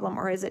same problem,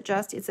 or is it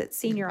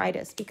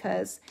senioritis?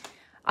 Because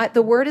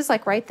the word is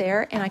like right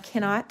there and I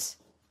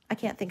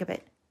can't think of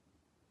it.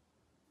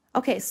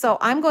 Okay, so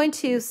I'm going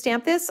to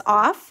stamp this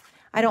off.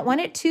 I don't want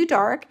it too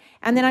dark.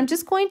 And then I'm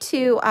just going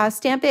to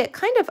stamp it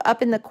kind of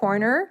up in the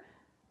corner,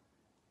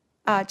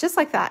 just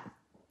like that.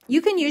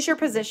 You can use your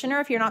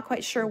positioner if you're not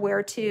quite sure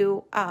where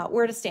to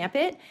stamp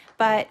it,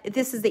 but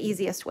this is the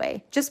easiest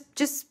way.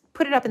 Just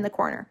put it up in the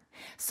corner.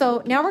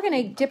 So now we're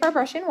going to dip our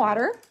brush in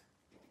water.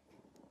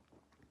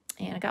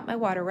 And I got my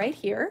water right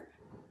here.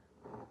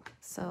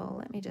 So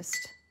let me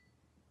just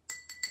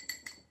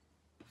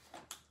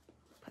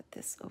put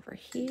this over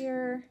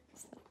here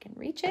so I can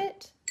reach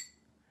it.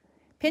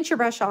 Pinch your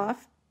brush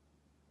off.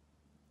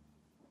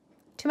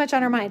 Too much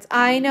on our minds.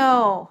 I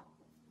know.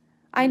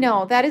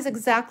 That is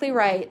exactly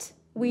right.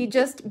 We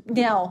just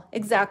nail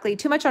exactly.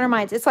 Too much on our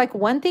minds. It's like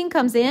one thing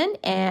comes in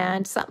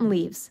and something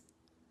leaves.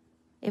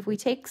 If we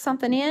take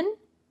something in,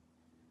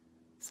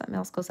 something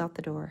else goes out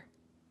the door.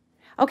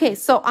 Okay,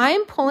 so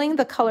I'm pulling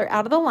the color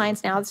out of the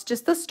lines now. It's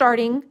just the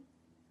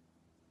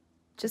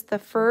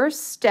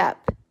first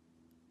step.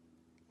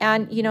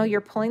 And you know, you're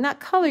pulling that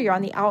color, you're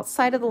on the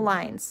outside of the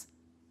lines.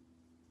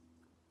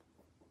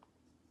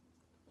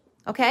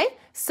 Okay,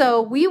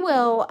 so we're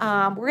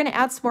going to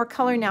add some more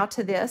color now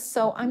to this.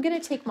 So I'm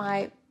going to take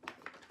my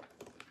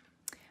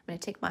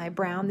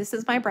brown. This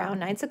is my brown,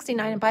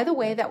 969. And by the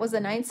way, that was a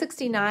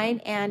 969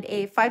 and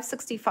a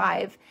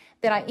 565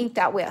 that I inked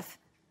that with.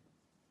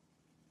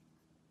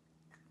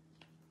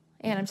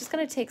 And I'm just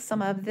going to take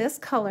some of this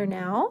color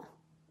now,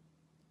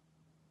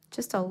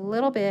 just a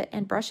little bit,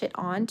 and brush it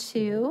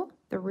onto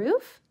the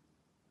roof.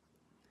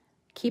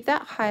 Keep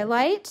that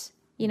highlight,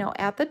 you know,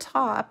 at the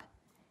top.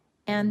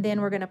 And then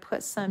we're going to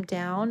put some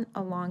down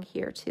along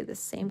here too, the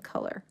same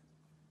color.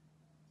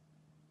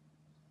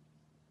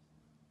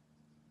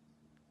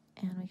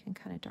 And we can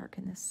kind of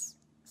darken this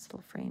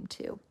little frame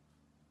too.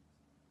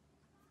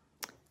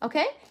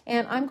 Okay,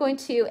 and I'm going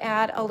to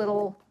add a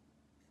little,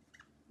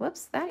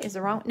 whoops, that is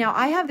the wrong. Now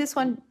I have this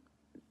one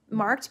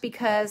marked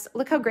because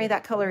look how gray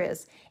that color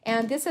is.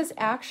 And this is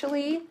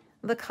actually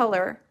the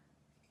color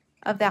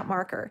of that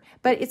marker,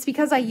 but it's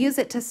because I use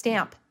it to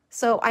stamp.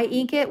 So I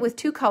ink it with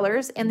two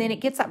colors and then it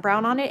gets that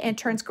brown on it and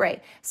turns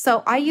gray.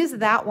 So I use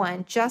that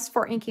one just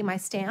for inking my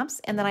stamps.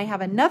 And then I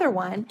have another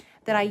one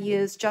that I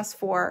use just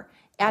for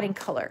adding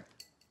color.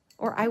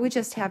 Or I would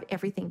just have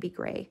everything be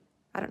gray.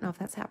 I don't know if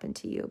that's happened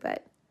to you,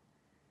 but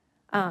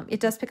it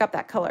does pick up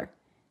that color.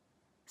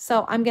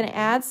 So I'm going to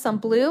add some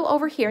blue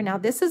over here. Now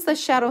this is the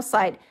shadow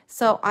side.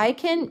 So I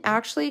can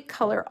actually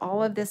color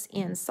all of this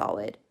in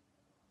solid.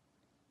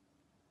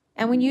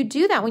 And when you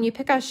do that, when you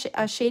pick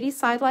a shady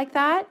side like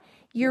that,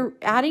 you're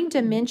adding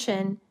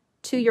dimension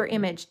to your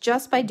image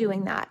just by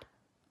doing that.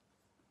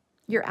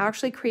 You're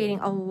actually creating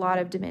a lot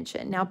of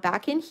dimension. Now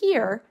back in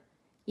here,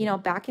 you know,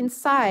 back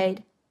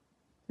inside,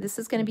 this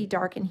is going to be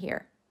dark in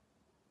here.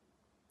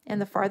 And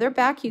the farther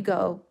back you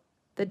go,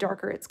 the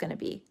darker it's going to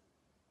be.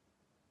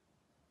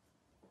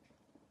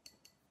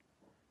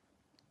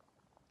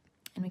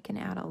 And we can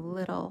add a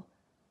little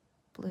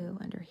blue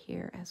under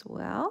here as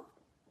well.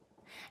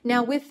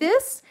 Now with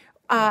this,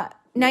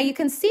 now you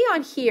can see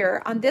on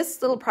here, on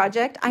this little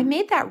project, I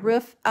made that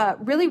roof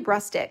really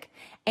rustic.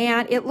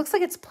 And it looks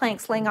like it's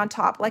planks laying on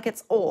top, like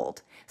it's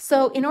old.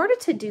 So in order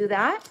to do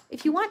that,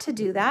 if you want to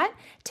do that,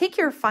 take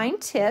your fine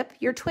tip,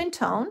 your twin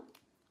tone,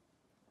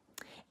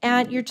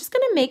 and you're just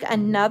going to make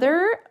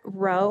another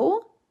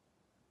row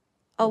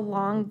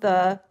along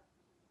the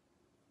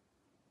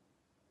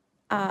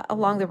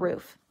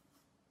roof.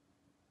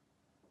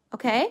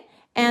 Okay?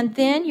 And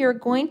then you're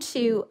going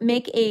to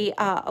make a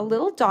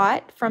little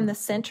dot from the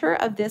center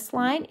of this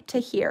line to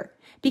here,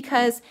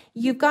 because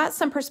you've got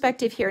some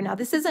perspective here. Now,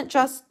 this isn't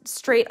just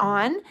straight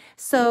on,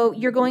 so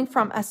you're going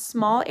from a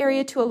small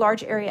area to a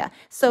large area.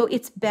 So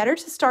it's better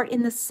to start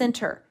in the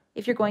center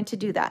if you're going to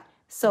do that.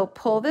 So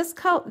pull this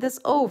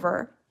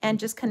over and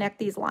just connect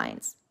these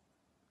lines.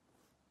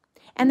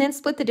 And then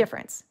split the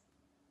difference.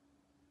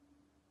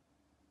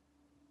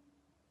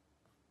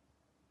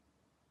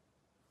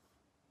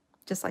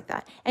 Just like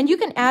that. And you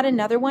can add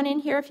another one in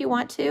here if you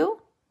want to.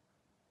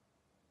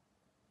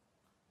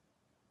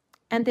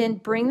 And then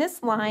bring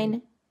this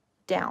line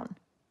down.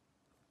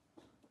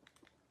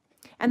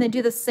 And then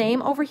do the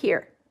same over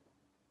here.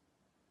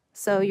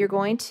 So you're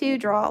going to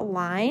draw a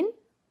line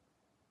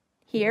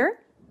here.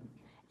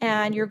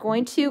 And you're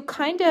going to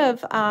kind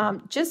of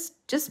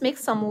just make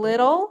some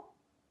little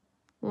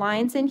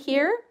lines in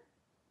here,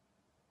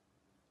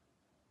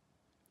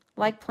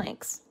 like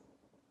planks.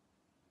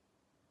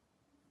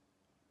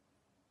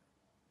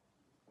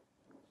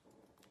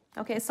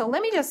 Okay, so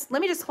let me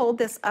just hold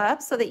this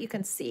up so that you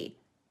can see.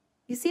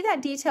 You see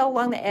that detail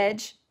along the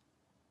edge?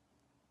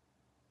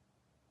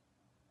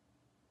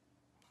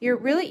 You're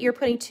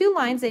putting two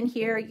lines in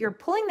here. You're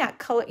pulling that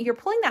color, you're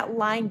pulling that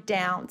line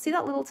down. See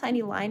that little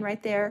tiny line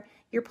right there?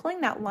 You're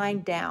pulling that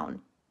line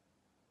down.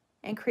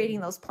 and creating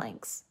those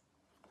planks.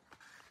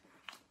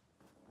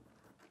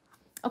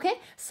 Okay,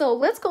 so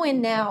let's go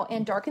in now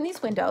and darken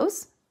these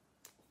windows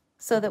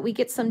so that we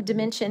get some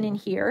dimension in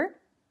here.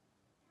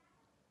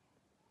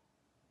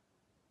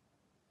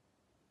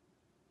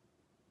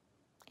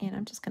 And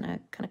I'm just gonna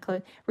kind of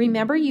color.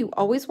 Remember, you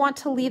always want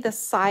to leave the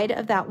side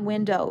of that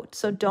window,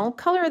 so don't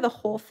color the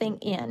whole thing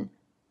in.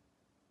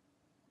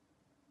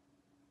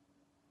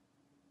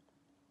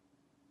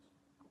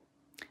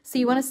 So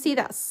you want to see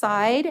that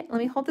side. Let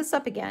me hold this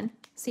up again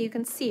so you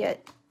can see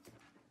it.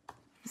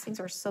 These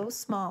things are so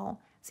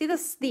small. See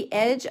this, the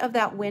edge of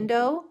that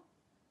window?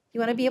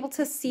 You want to be able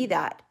to see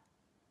that.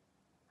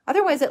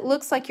 Otherwise, it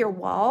looks like your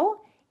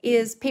wall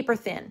is paper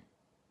thin.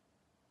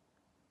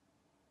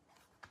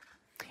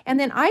 And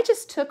then I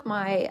just took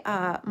my,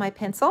 my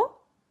pencil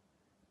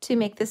to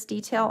make this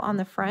detail on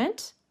the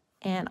front,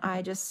 and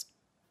I just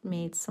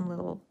made some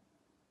little...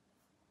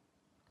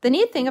 The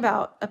neat thing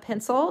about a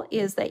pencil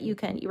is that you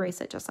can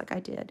erase it just like I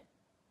did.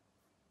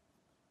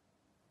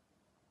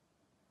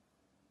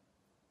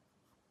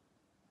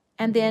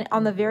 And then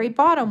on the very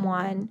bottom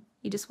one,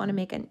 you just want to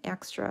make an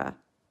extra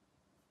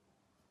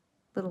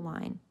little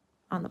line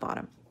on the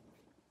bottom.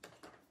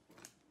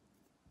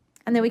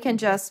 And then we can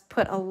just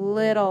put a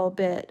little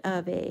bit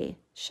of a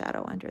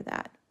shadow under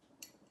that.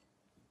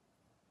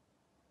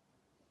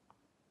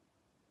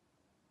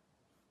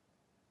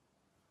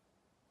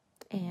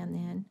 And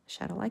then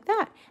shadow like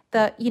that.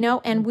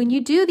 And when you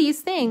do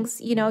these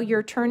things,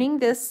 you're turning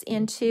this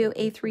into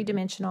a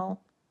three-dimensional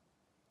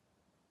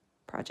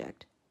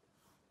project.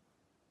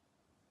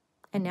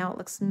 And now it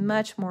looks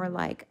much more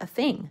like a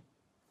thing.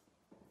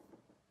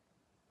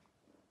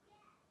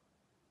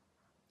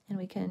 And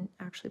we can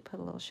actually put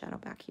a little shadow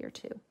back here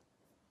too.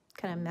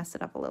 Kind of mess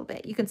it up a little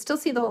bit. You can still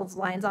see those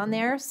lines on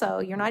there, so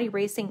you're not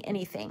erasing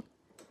anything.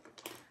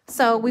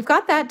 So we've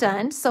got that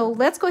done. So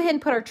let's go ahead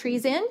and put our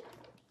trees in.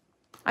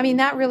 I mean,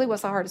 that really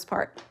was the hardest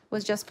part,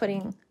 was just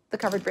putting the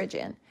covered bridge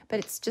in. But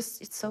it's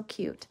so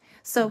cute.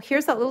 So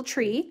here's that little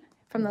tree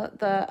from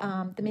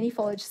the mini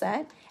foliage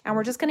set. And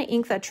we're just going to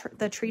ink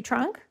the tree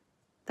trunk,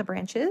 the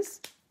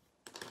branches.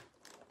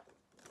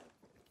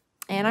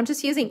 And I'm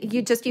just using,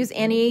 you just use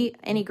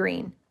any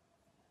green.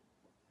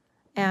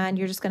 And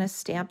you're just going to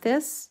stamp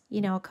this,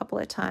 a couple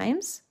of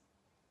times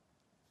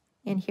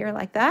in here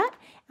like that.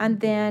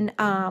 And then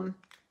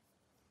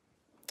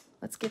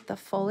let's get the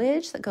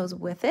foliage that goes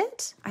with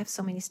it. I have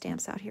so many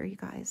stamps out here, you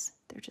guys.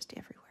 They're just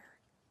everywhere.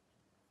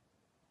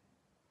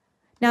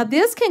 Now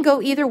this can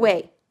go either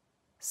way.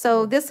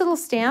 So this little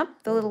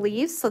stamp, the little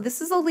leaves, so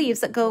this is the leaves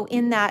that go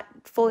in that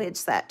foliage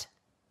set.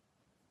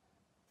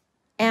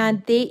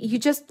 And you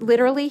just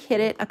literally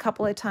hit it a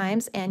couple of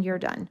times and you're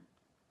done.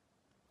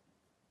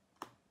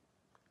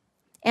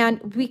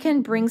 And we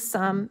can bring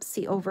some,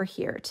 see, over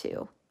here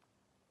too,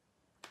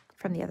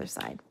 from the other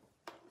side.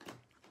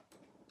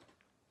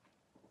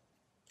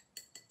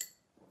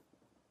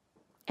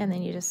 And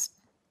then you just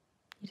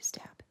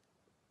dab.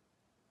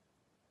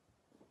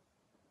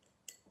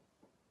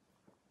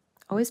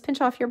 Always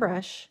pinch off your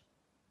brush.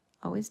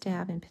 Always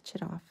dab and pinch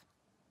it off.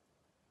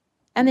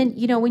 And then,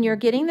 when you're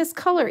getting this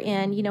color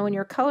in, when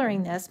you're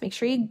coloring this, make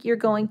sure you're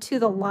going to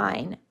the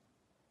line.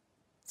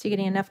 So you're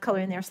getting enough color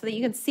in there so that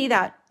you can see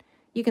that.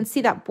 You can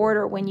see that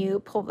border when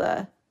you pull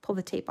the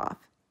tape off.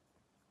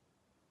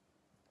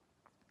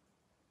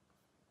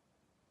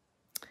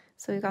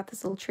 So we've got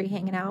this little tree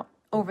hanging out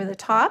over the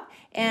top,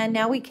 and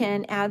now we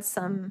can add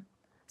some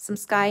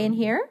sky in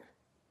here,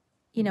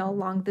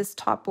 along this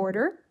top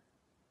border.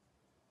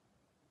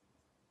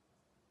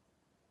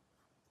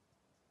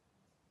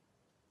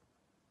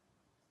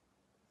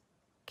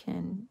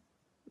 Can,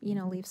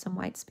 leave some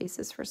white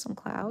spaces for some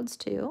clouds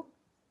too.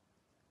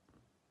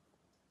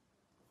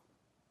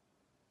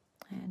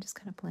 And just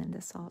kind of blend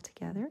this all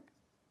together.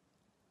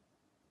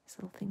 These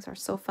little things are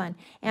so fun.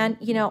 And,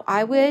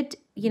 I would,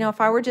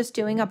 if I were just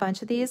doing a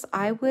bunch of these,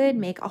 I would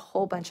make a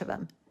whole bunch of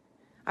them.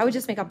 I would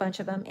just make a bunch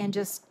of them and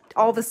just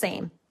all the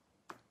same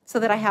so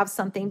that I have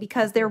something,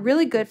 because they're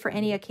really good for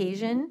any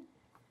occasion.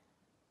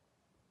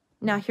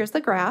 Now here's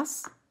the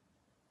grass.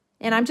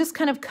 And I'm just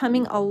kind of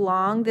coming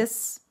along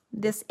this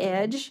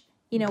edge,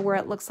 where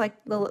it looks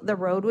like the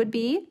road would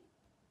be.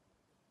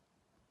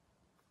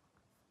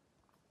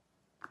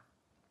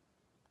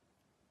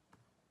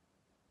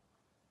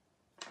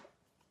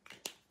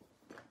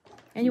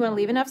 And you want to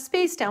leave enough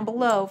space down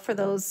below for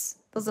those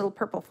little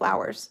purple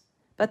flowers.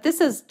 But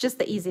this is just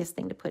the easiest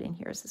thing to put in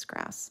here, is this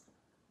grass.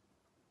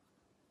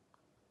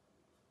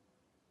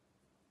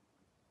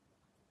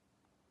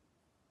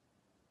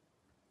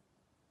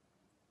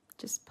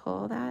 Just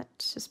pull that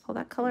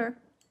color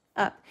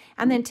up.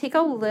 And then take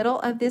a little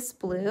of this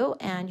blue,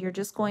 and you're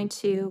just going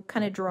to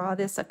kind of draw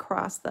this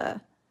across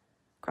the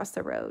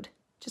road.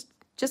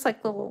 Just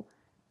like little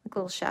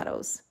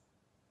shadows.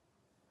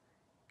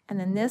 And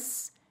then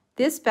this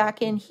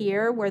back in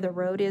here, where the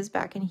road is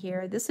back in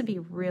here, this would be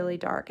really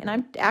dark. And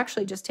I'm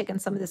actually just taking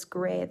some of this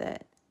gray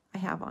that I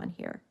have on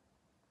here.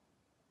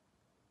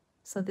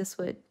 So this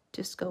would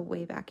just go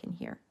way back in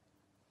here.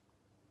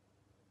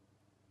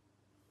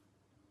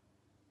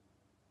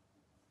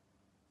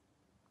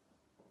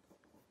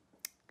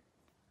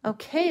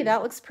 Okay,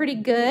 that looks pretty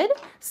good.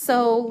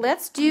 So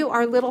let's do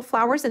our little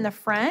flowers in the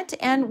front,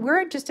 and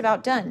we're just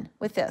about done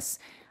with this.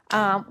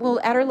 We'll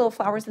add our little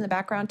flowers in the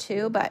background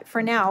too, but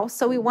for now,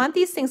 so we want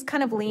these things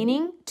kind of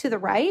leaning to the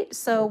right.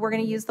 So we're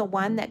going to use the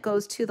one that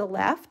goes to the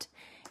left,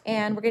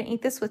 and we're going to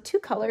ink this with 2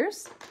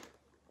 colors.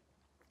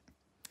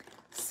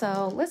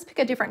 So let's pick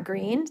a different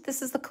green.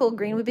 This is the cool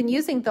green. We've been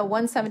using the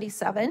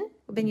 177.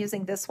 We've been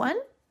using this one.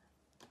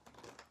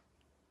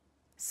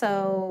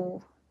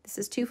 So this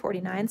is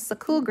 249. It's a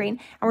cool green.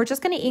 And we're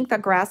just going to ink the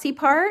grassy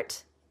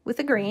part with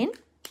the green.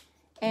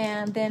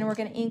 And then we're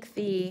going to ink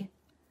the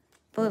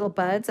little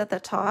buds at the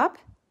top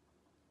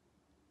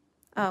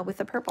with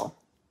the purple.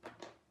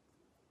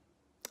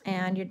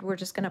 And we're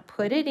just going to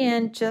put it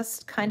in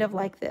just kind of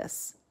like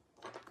this.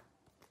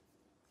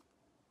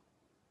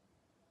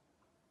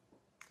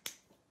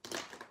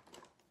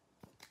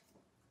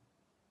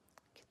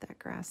 Get that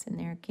grass in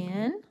there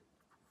again.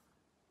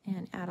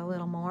 And add a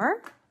little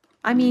more.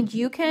 I mean,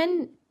 you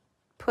can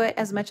put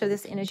as much of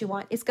this in as you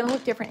want. It's going to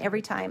look different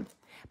every time,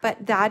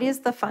 but that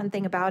is the fun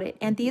thing about it.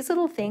 And these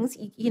little things,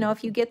 you know,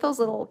 if you get those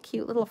little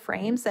cute little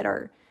frames that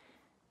are,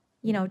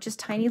 you know, just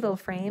tiny little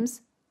frames,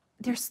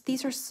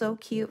 these are so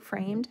cute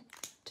framed.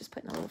 Just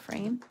put in a little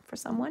frame for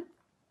someone.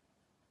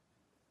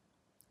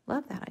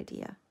 Love that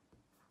idea.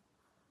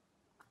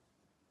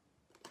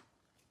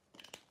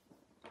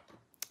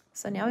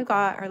 So now we've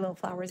got our little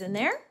flowers in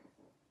there.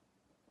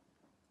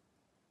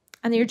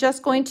 And you're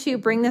just going to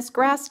bring this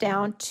grass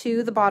down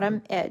to the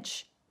bottom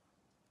edge.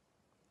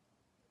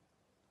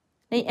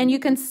 And you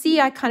can see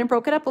I kind of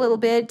broke it up a little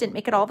bit, didn't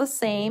make it all the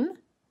same.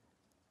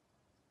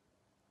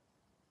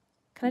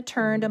 Kind of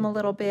turned them a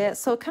little bit.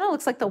 So it kind of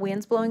looks like the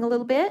wind's blowing a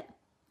little bit.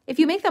 If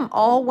you make them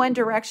all one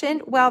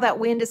direction, well, that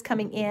wind is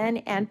coming in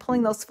and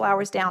pulling those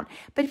flowers down.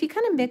 But if you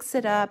kind of mix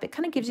it up, it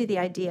kind of gives you the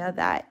idea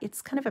that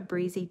it's kind of a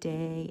breezy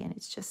day and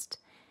it's just,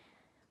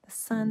 the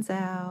sun's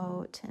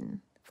out and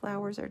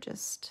flowers are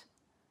just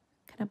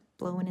kind of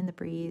blowing in the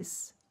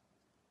breeze.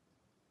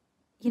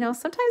 You know,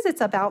 sometimes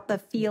it's about the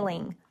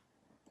feeling,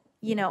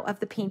 you know, of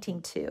the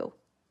painting too.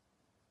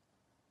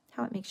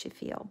 How it makes you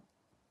feel.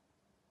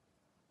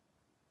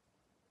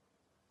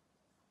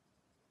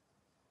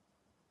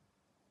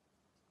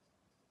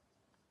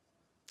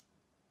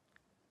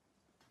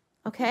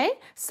 Okay,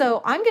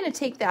 so I'm going to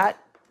take that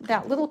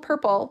little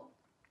purple,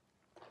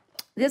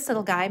 this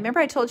little guy. Remember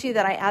I told you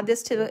that I add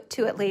this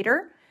to it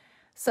later?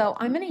 So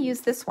I'm going to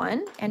use this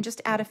one and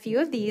just add a few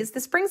of these.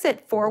 This brings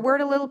it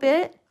forward a little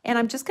bit, and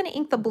I'm just going to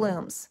ink the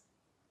blooms.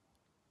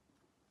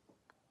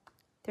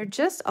 They're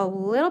just a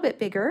little bit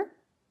bigger,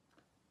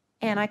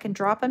 and I can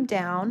drop them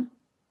down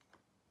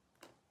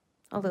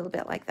a little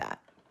bit like that.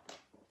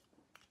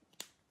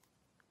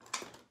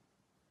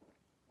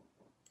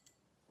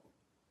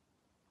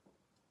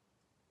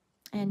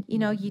 And, you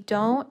know, you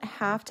don't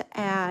have to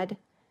add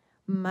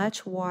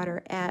much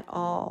water at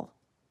all.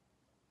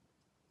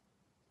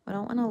 I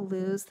don't want to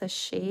lose the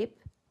shape.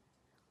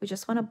 We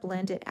just want to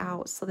blend it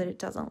out so that it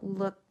doesn't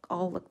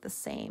all look the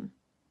same.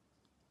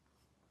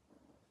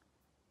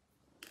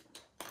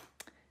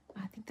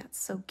 I think that's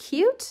so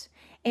cute.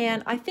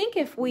 And I think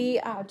if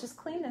we just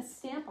clean this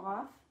stamp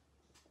off,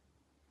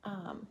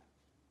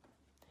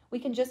 we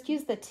can just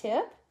use the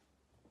tip.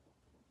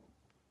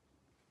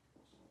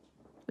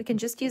 We can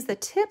just use the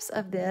tips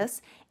of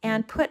this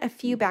and put a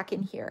few back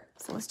in here.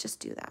 So let's just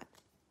do that.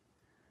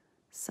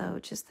 So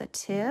just the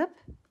tip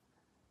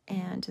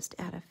and just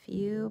add a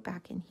few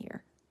back in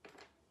here.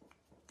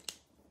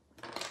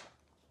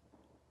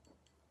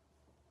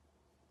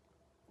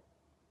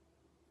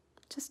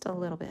 Just a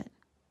little bit.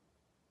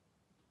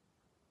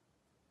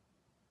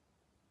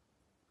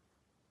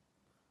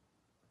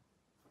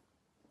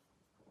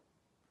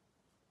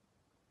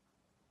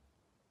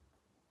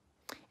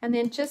 And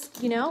then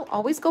just, you know,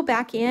 always go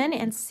back in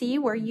and see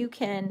where you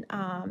can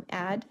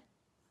add.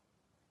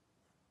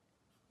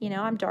 You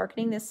know, I'm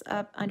darkening this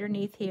up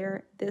underneath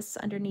here, this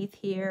underneath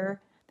here.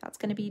 That's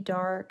going to be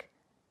dark.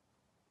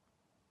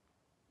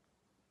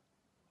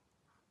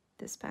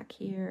 This back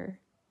here.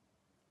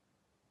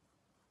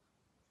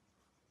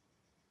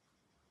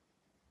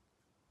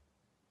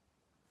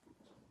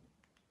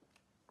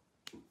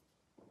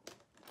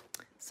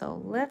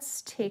 So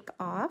let's take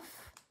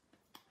off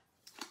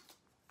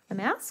the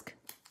mask.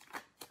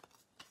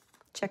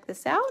 Check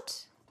this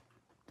out.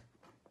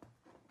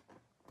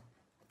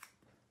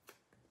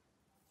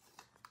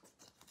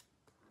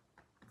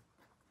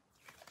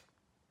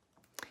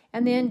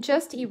 And then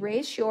just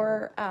erase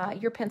your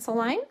pencil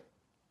line.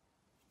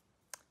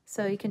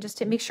 So you can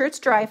just make sure it's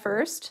dry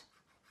first.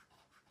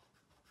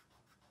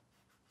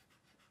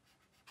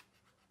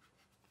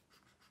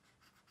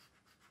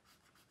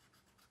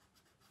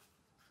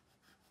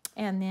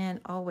 And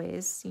then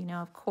always, you know,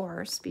 of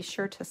course, be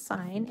sure to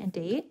sign and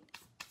date.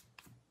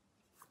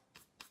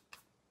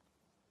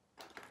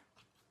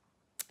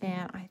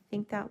 And I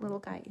think that little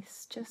guy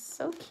is just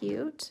so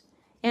cute.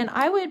 And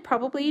I would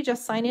probably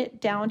just sign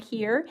it down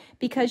here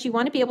because you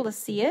want to be able to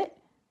see it.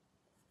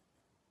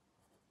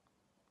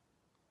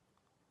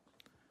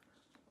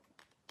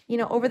 you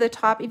know, over the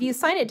top. If you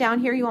sign it down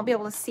here, you won't be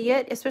able to see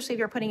it, especially if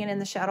you're putting it in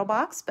the shadow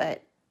box,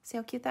 but see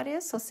how cute that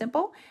is? So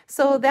simple.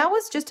 So that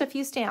was just a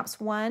few stamps.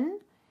 1,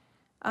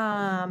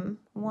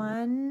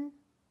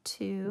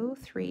 2,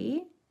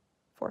 3,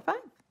 4, 5,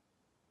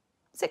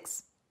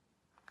 6,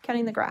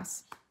 counting the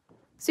grass.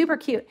 Super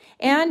cute.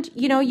 And,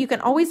 you know, you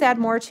can always add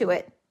more to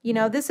it. You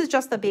know, this is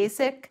just the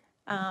basics,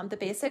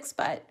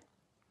 but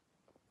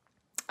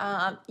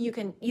you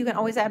can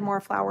always add more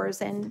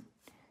flowers and,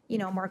 you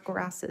know, more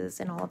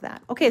grasses and all of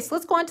that. Okay, so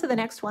let's go on to the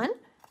next one.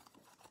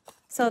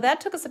 So that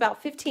took us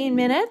about 15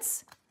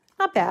 minutes.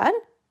 Not bad.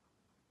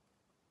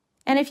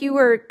 And if you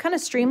were kind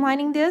of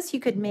streamlining this, you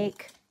could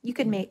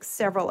make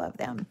several of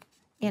them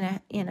in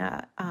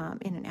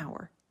an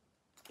hour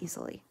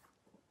easily.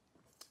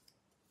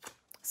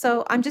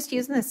 So I'm just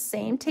using the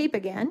same tape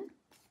again.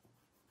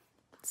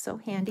 It's so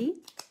handy.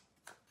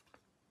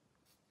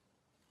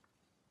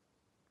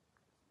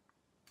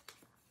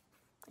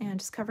 And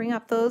just covering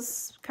up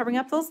those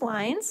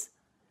lines.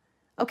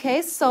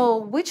 Okay, so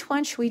which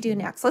one should we do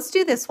next? Let's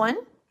do this one.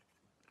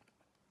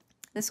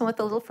 This one with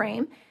the little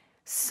frame.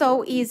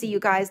 So easy, you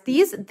guys.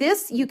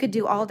 This you could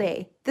do all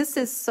day. This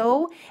is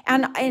so,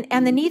 and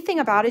the neat thing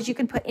about it is you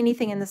can put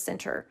anything in the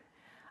center.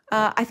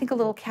 I think a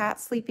little cat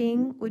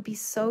sleeping would be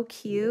so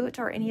cute,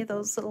 or any of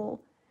those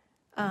little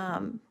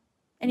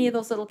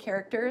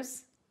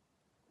characters.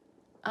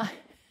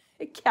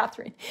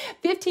 Catherine,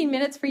 15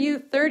 minutes for you,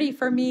 30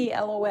 for me,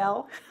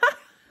 LOL.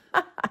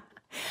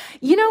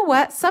 You know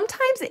what?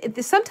 Sometimes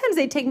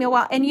they take me a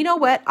while, and you know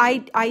what?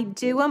 I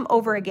do them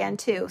over again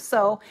too.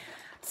 So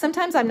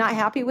sometimes I'm not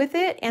happy with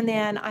it, and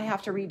then I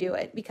have to redo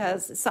it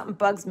because something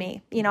bugs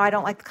me. You know, I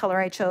don't like the color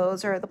I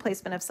chose or the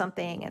placement of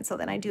something, and so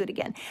then I do it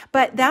again.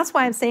 But that's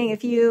why I'm saying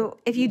if you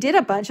did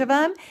a bunch of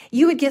them,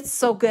 you would get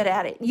so good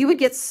at it. You would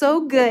get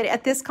so good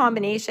at this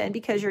combination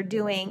because you're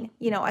doing,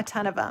 you know, a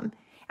ton of them.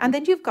 And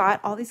then you've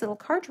got all these little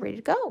cards ready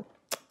to go.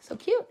 So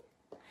cute.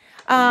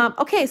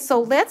 Okay,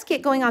 so let's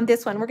get going on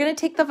this one. We're going to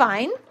take the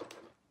vine.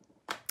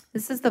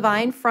 This is the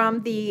vine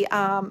from the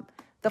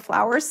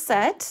flowers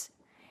set.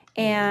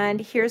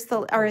 And here's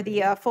the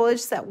foliage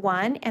set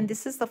 1, and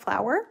this is the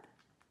flower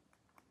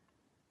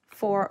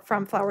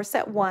from flower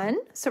set 1.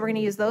 So we're going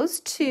to use those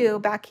 2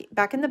 back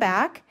in the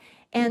back,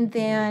 and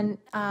then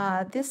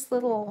this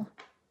little,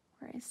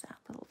 where is that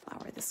little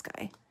flower? This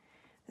guy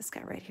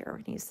right here. We're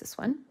going to use this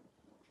one,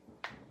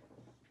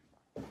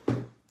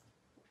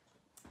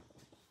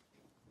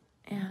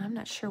 and I'm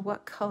not sure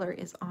what color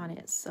is on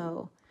it,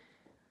 so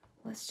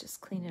let's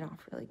just clean it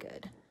off really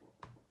good.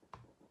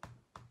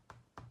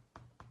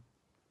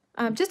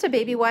 Just a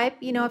baby wipe,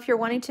 you know, if you're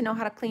wanting to know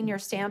how to clean your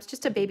stamps,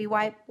 just a baby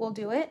wipe will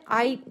do it.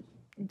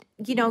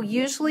 You know,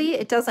 usually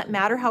it doesn't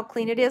matter how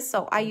clean it is,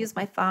 so I use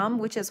my thumb,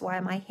 which is why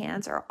my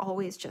hands are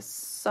always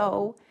just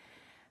so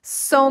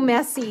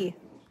messy.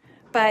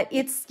 But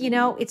it's, you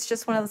know, it's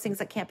just one of those things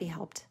that can't be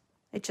helped.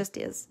 It just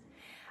is.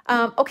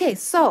 Okay,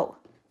 so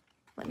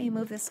let me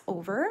move this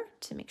over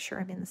to make sure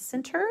I'm in the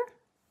center.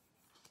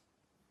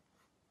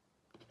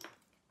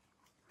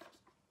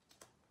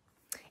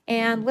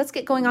 And let's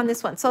get going on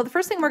this one. So the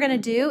first thing we're going to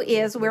do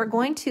is we're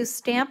going to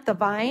stamp the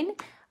vine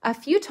a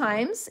few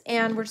times,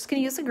 and we're just going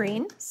to use the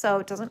green. So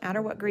it doesn't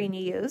matter what green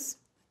you use.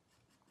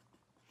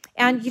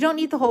 And you don't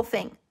need the whole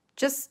thing.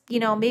 Just, you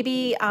know,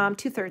 maybe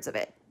 2/3 of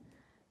it.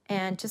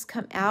 And just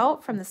come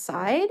out from the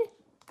side.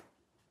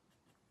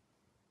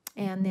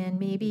 And then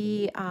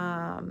maybe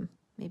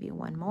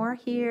one more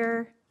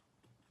here.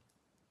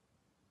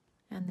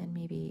 And then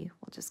maybe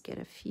we'll just get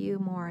a few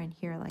more in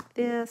here like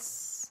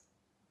this.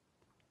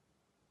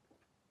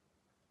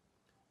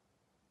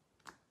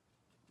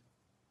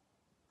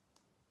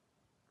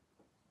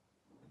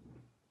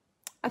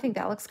 I think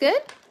that looks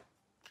good.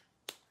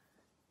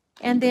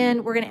 And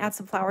then we're going to add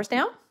some flowers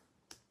now.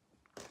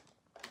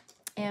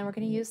 And we're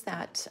going to use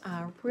that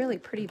really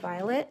pretty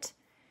violet.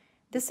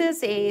 This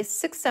is a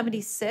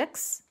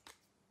 676.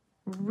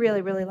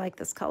 Really, really like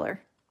this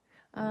color.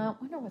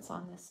 Wonder what's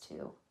on this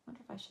too.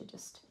 Wonder if I should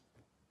just...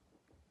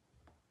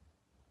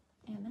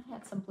 And that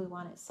had some blue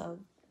on it, so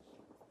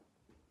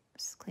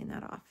just clean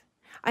that off.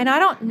 And I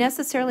don't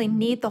necessarily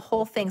need the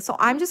whole thing, so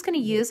I'm just going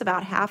to use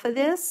about half of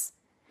this.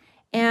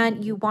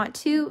 And you want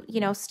to, you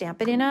know,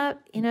 stamp it in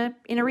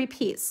a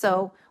repeat.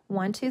 So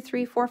 1, 2,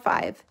 3, 4,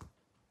 5.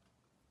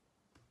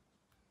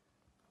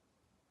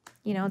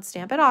 You know, and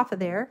stamp it off of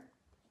there.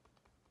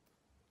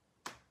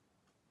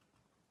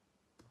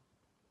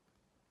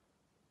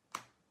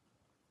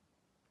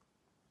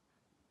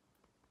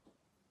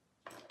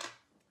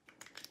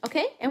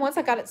 Okay, and once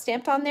I got it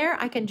stamped on there,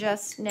 I can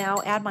just now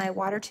add my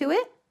water to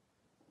it.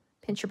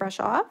 Pinch your brush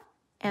off,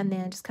 and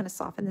then just kind of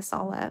soften this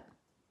all up.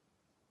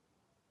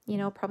 You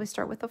know, probably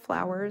start with the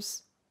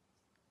flowers.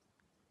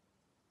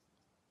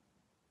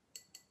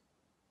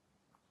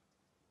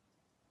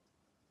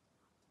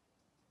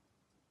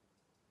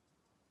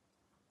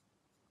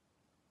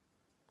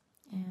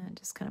 And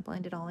just kind of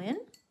blend it all in.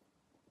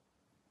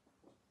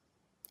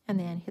 And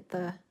then hit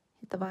the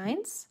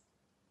vines.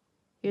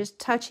 You're just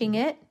touching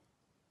it.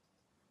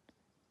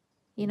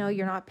 You know,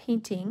 you're not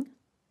painting.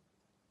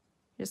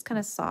 Just kind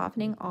of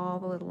softening all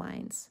the little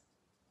lines.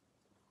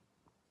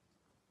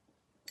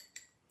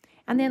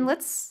 And then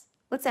let's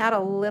add a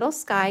little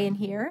sky in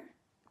here,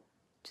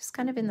 just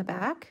kind of in the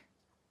back.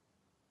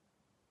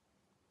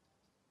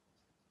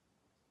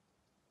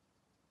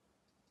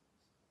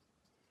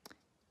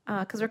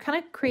 Because we're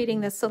kind of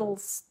creating this little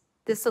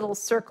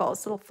circle,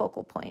 this little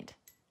focal point.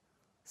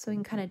 So we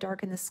can kind of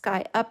darken the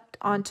sky up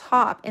on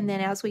top, and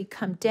then as we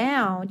come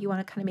down, you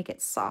want to kind of make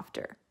it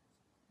softer.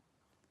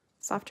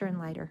 Softer and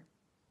lighter.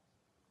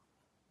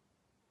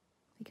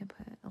 We can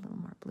put a little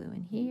more blue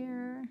in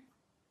here.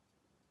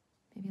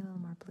 Maybe a little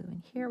more blue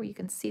in here where you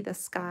can see the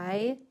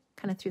sky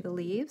kind of through the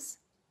leaves.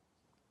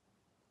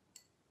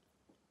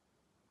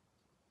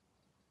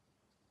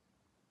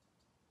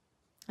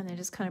 And then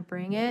just kind of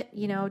bring it,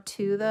 you know,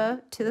 to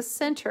the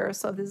center.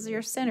 So if this is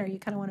your center, you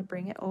kind of want to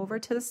bring it over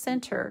to the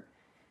center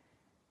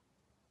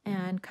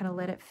and kind of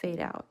let it fade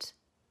out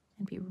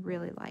and be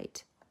really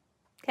light.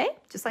 Okay,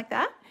 just like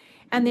that.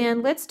 And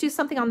then let's do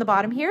something on the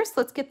bottom here. So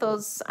let's get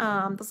those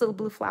little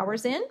blue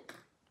flowers in,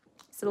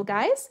 these little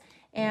guys.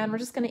 And we're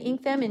just going to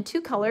ink them in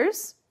 2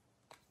 colors.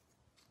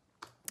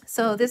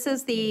 So this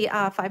is the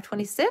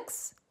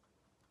 526.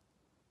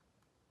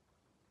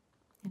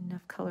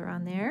 Enough color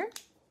on there.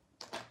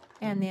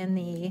 And then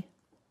the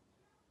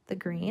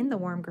green, the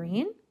warm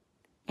green.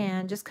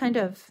 And just kind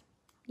of,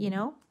 you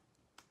know,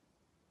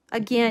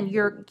 again,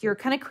 you're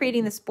kind of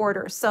creating this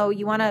border. So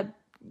you want to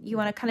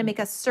kind of make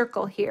a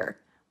circle here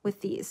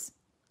with these.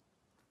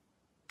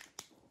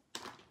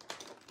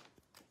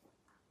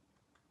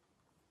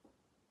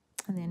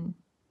 And then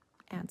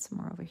add some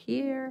more over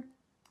here.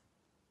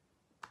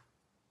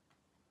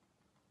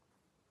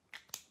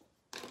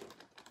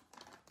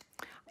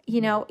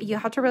 You know, you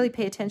have to really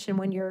pay attention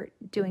when you're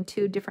doing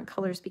 2 different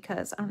colors,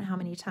 because I don't know how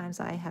many times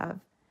I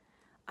have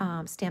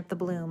stamped the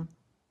bloom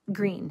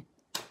green.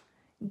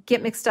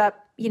 Get mixed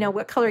up, you know,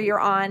 what color you're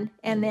on,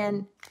 and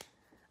then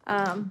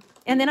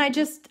I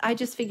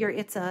just figure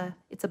it's a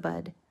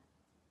bud,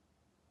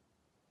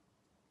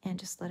 and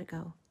just let it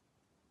go.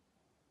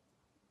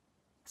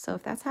 So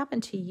if that's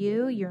happened to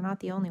you, you're not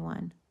the only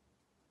one.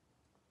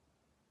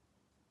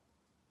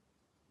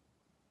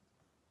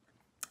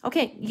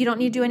 Okay, you don't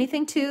need to do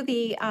anything to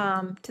the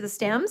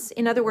stems.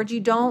 In other words,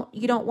 you don't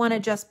want to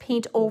just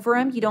paint over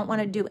them. You don't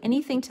want to do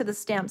anything to the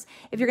stems.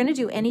 If you're going to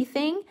do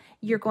anything,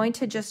 you're going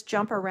to just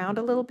jump around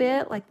a little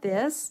bit like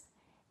this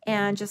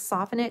and just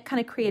soften it,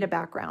 kind of create a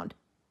background.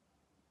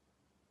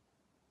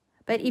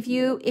 But if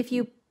you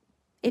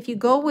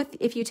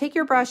take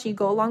your brush and you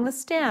go along the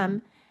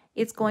stem,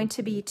 it's going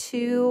to be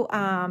too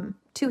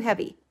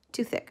heavy,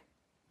 too thick.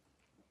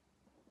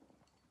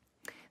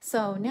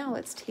 So now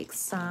let's take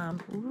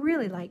some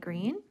really light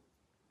green.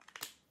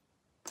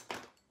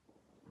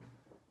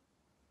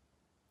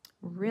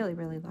 Really,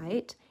 really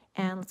light.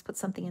 And let's put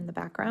something in the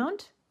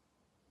background.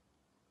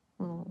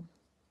 Little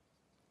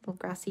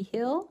grassy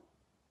hill.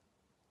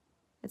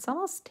 It's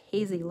almost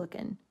hazy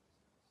looking.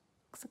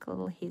 Looks like a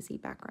little hazy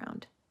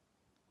background.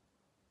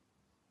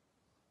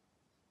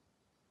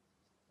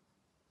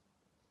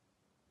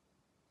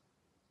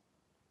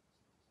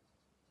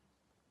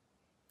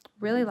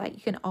 Really light.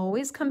 You can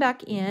always come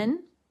back in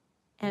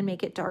and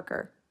make it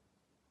darker.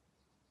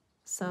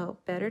 So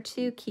better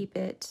to keep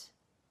it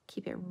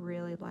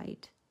really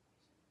light.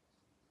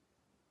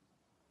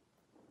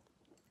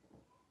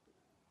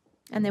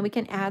 And then we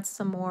can add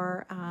some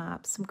more,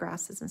 some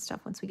grasses and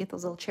stuff once we get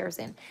those little chairs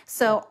in.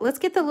 So let's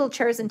get the little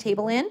chairs and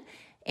table in.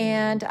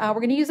 And we're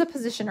going to use a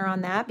positioner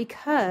on that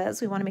because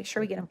we want to make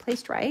sure we get them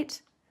placed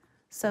right.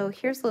 So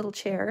here's little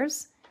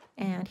chairs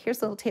and here's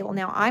the little table.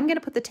 Now I'm going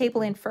to put the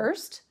table in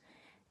first.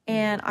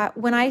 And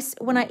when I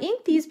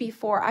inked these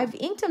before, I've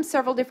inked them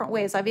several different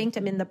ways. I've inked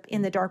them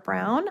in the dark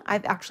brown.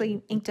 I've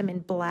actually inked them in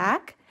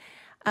black.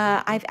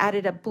 I've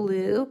added a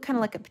blue, kind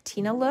of like a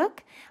patina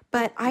look.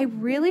 But I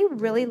really,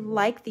 really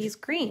like these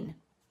green.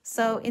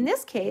 So in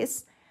this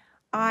case,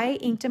 I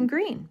inked them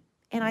green.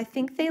 And I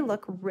think they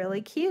look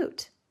really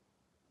cute.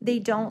 They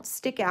don't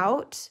stick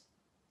out,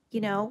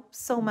 you know,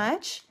 so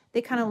much.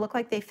 They kind of look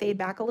like they fade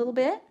back a little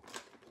bit.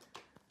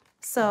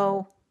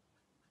 So...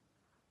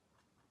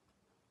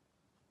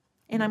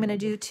 and I'm going to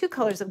do 2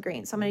 colors of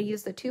green. So I'm going to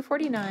use the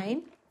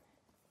 249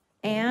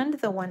 and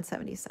the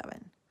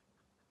 177.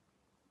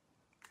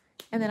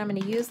 And then I'm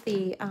going to use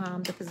the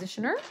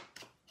positioner.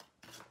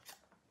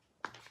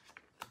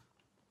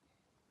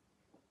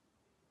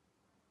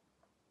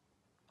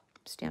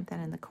 Stamp that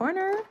in the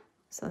corner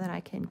so that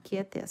I can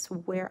get this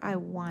where I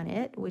want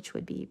it, which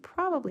would be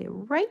probably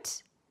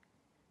right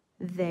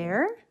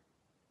there.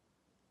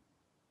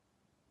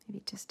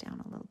 Maybe just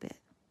down a little bit.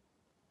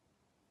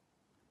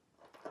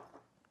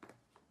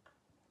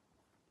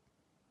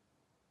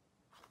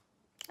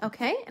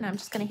 Okay, and I'm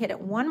just going to hit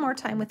it one more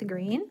time with the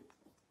green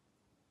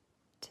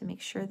to make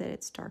sure that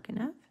it's dark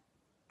enough.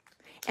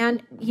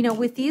 And, you know,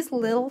 with these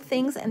little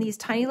things and these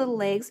tiny little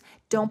legs,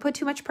 don't put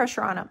too much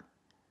pressure on them.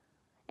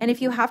 And if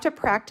you have to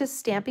practice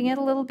stamping it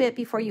a little bit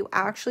before you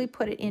actually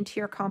put it into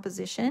your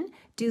composition,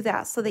 do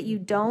that so that you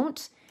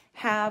don't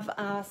have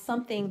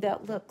something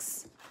that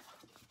looks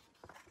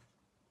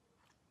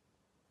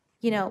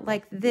you know,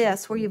 like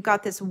this, where you've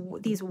got these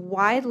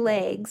wide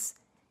legs,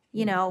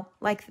 you know,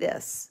 like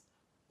this.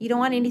 You don't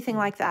want anything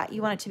like that.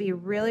 You want it to be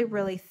really,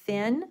 really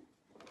thin,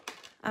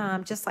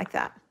 just like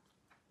that.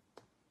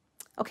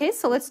 Okay,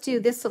 so let's do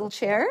this little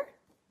chair.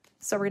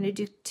 So we're going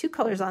to do 2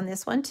 colors on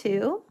this one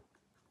too.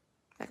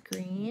 Got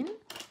green,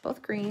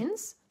 both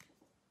greens.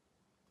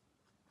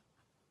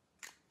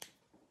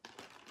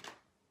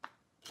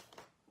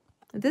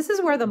 This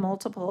is where the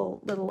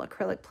multiple little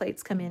acrylic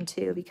plates come in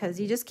too, because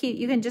you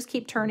can just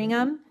keep turning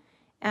them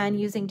and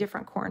using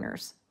different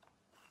corners.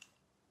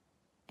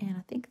 And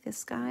I think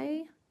this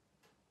guy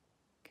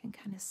can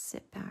kind of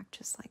sit back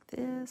just like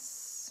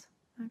this.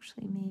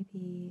 Actually,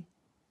 maybe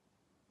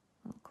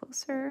a little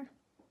closer.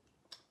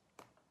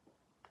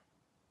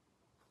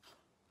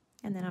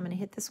 And then I'm going to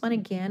hit this one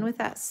again with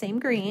that same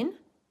green.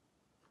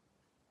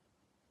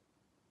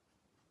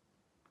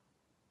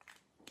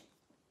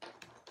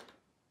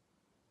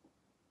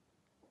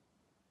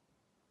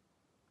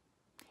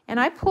 And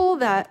I pull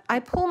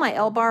my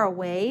L bar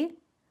away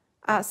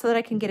so that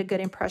I can get a good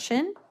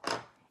impression.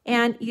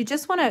 And you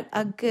just want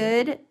a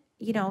good,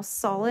 you know,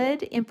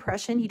 solid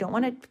impression. You don't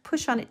want to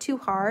push on it too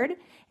hard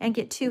and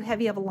get too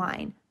heavy of a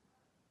line.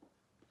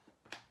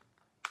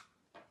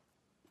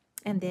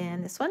 And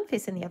then this one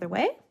facing the other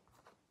way.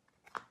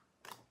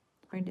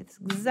 We're going to do this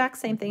exact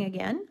same thing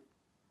again.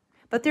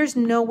 But there's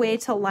no way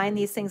to line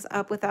these things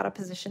up without a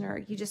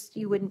positioner.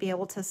 You wouldn't be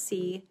able to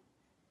see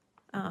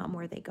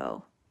where they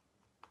go.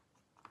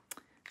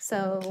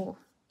 So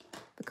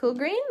the cool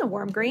green, the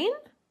warm green.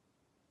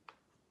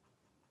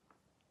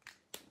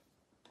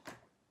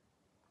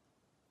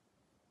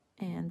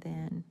 And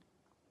then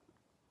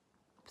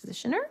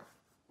positioner.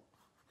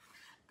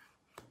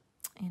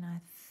 And I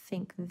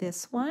think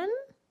this one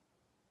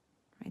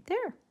right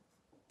there.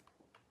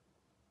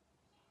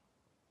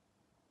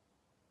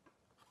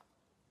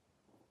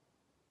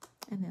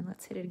 And then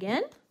let's hit it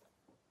again.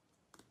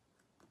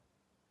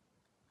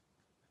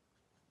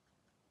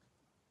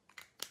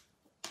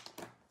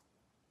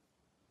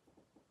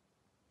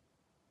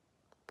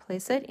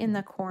 Place it in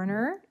the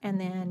corner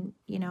and then,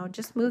 you know,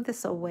 just move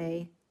this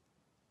away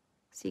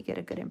so you get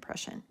a good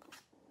impression.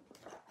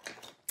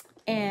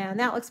 And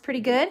that looks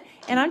pretty good.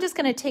 And I'm just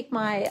going to take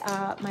my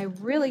my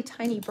really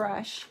tiny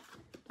brush,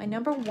 my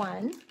number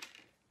 1,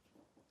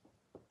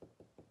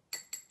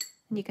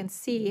 and you can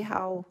see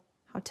how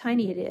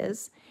tiny it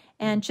is,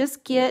 and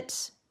just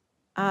get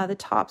the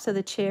tops of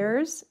the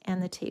chairs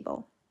and the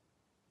table.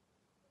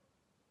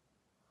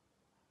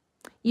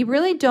 You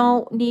really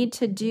don't need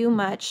to do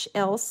much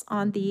else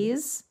on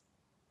these.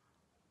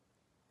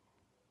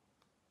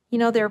 You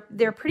know,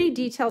 they're pretty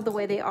detailed the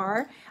way they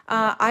are.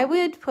 I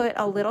would put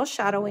a little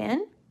shadow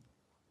in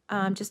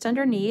just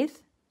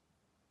underneath.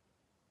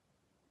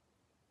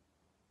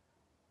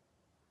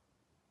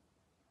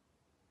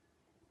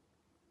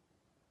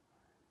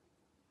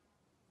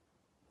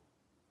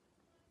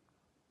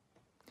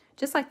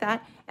 Just like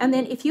that. And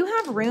then if you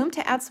have room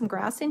to add some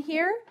grass in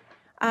here,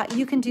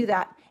 you can do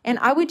that. And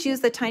I would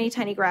use the tiny,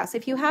 tiny grass.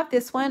 If you have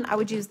this one, I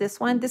would use this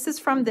one. This is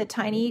from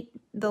the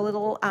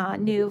little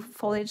new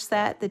foliage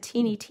set, the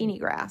teeny, teeny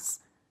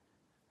grass.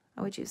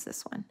 I would use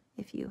this one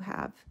if you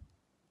have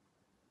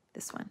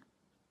this one.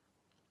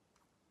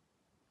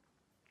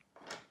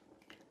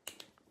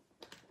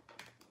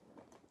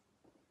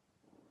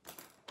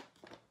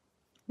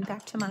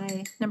 Back to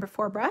my number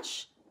 4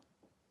 brush.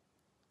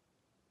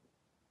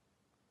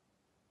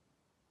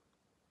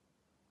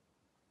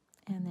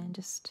 And then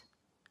just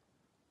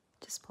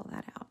pull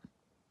that out.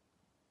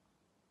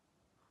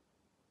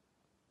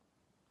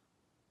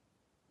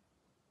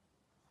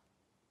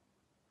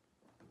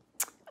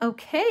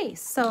 Okay,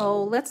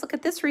 so let's look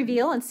at this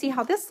reveal and see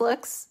how this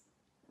looks.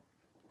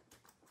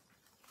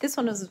 This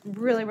one was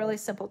really, really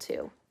simple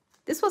too.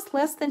 This was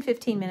less than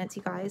 15 minutes,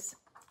 you guys.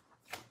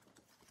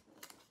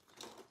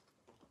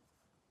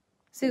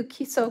 So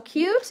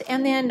cute.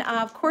 And then,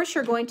 of course,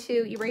 you're going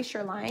to erase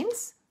your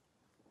lines.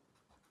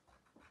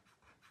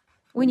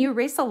 When you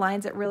erase the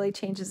lines, it really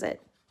changes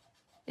it.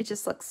 It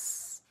just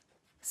looks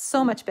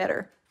so much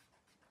better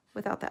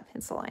without that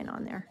pencil line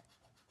on there.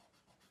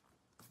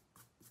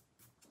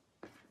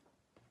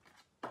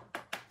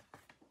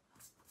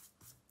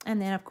 And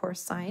then, of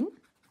course, sign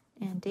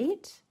and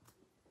date,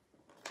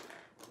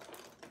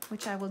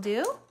 which I will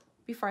do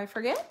before I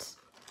forget.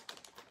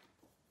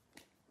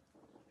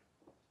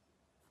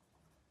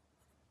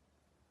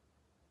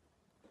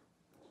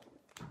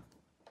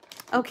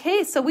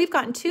 Okay, so we've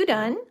gotten 2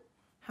 done.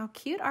 How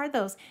cute are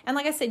those? And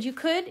like I said, you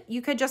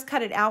could just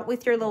cut it out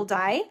with your little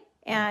die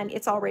and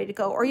it's all ready to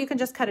go. Or you can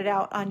just cut it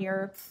out on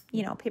your,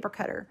 you know, paper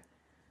cutter,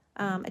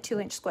 a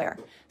 2-inch square.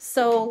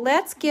 So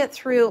let's get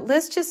through,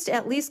 let's just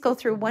at least go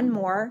through one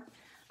more.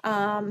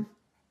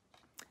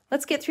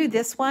 Let's get through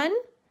this one.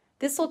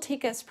 This will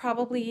take us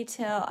probably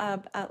till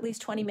at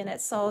least 20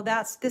 minutes. So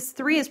this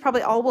 3 is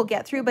probably all we'll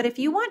get through. But if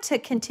you want to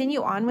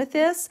continue on with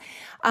this,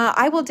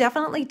 I will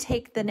definitely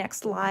take the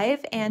next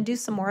live and do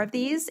some more of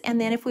these.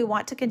 And then if we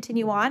want to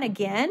continue on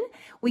again,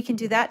 we can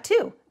do that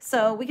too.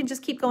 So we can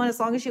just keep going as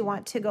long as you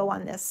want to go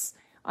on this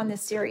on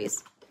this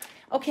series.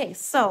 Okay,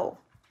 so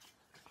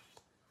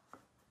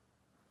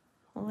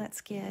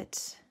let's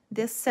get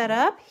this set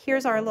up.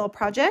 Here's our little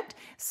project.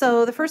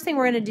 So the first thing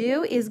we're going to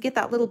do is get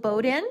that little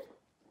boat in.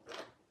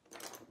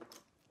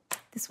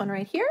 This one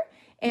right here.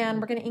 And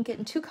we're going to ink it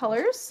in 2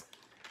 colors.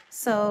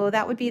 So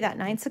that would be that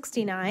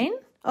 969.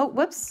 Oh,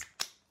 whoops.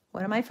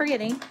 What am I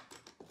forgetting?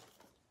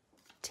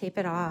 Tape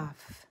it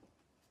off.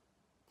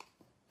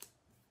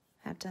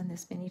 I've done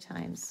this many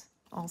times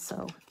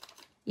also.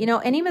 You know,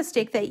 any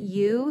mistake that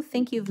you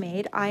think you've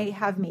made, I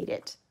have made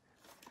it.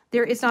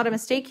 There is not a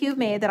mistake you've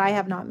made that I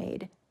have not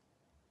made.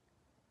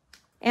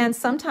 And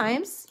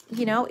sometimes,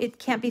 you know, it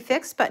can't be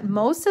fixed, but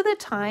most of the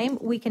time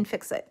we can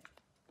fix it.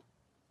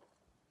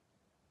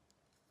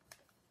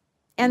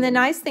 And the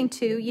nice thing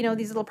too, you know,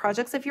 these little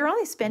projects, if you're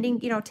only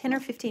spending, you know, 10 or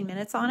 15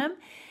 minutes on them,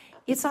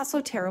 it's not so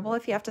terrible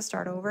if you have to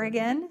start over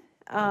again,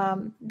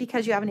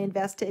 because you haven't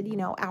invested, you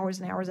know, hours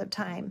and hours of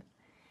time,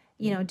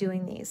 you know,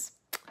 doing these.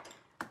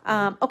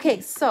 Okay,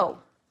 so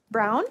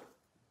brown,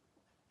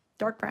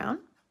 dark brown,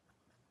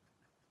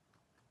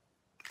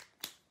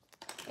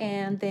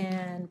 and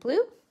then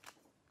blue,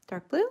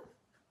 dark blue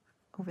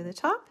over the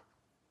top.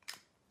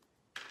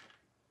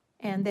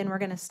 And then we're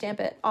going to stamp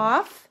it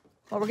off.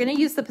 Well, we're going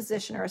to use the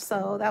positioner,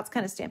 so that's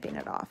kind of stamping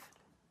it off.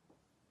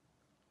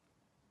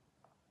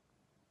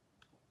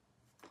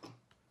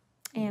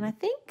 And I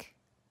think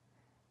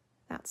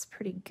that's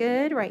pretty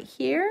good right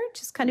here,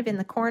 just kind of in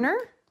the corner.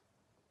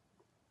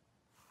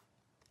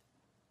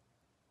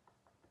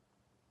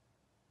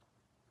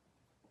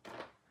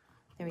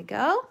 There we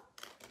go.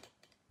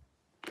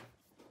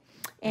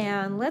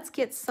 And let's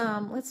get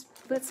some, let's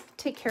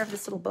take care of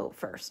this little boat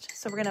first.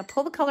 So we're going to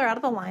pull the color out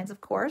of the lines, of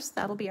course.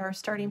 That'll be our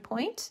starting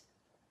point.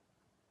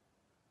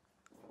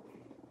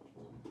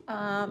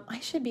 I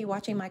should be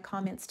watching my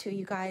comments too,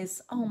 you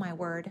guys. Oh my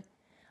word.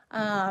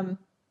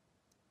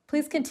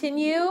 Please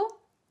continue.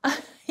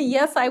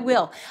 Yes, I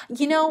will.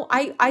 You know,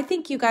 I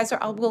think you guys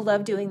will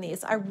love doing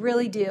these. I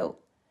really do.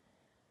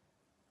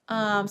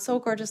 So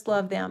gorgeous.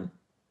 Love them.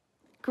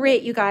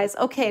 Great, you guys.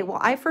 Okay, well,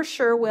 I for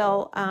sure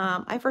will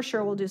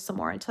do some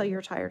more until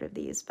you're tired of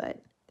these,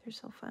 but they're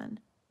so fun.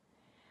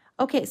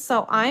 Okay,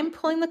 so I'm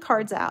pulling the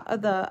cards out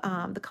of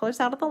the colors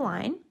out of the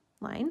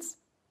lines.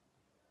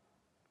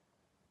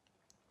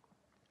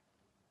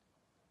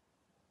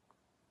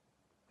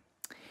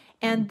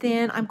 And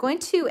then I'm going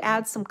to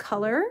add some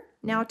color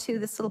now to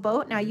this little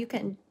boat. Now you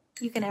can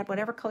add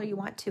whatever color you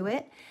want to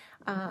it.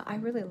 I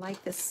really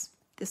like this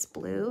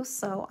blue,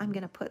 so I'm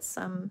going to put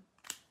some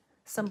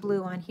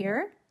blue on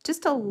here.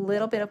 Just a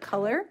little bit of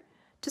color,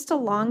 just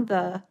along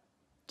the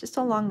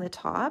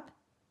top,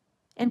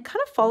 and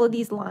kind of follow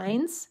these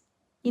lines.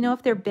 You know,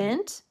 if they're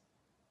bent,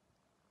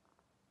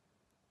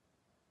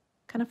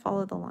 kind of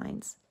follow the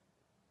lines.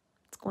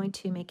 It's going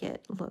to make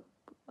it look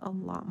a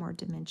lot more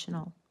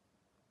dimensional.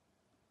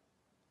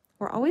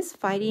 We're always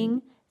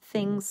fighting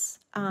things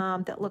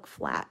that look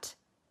flat.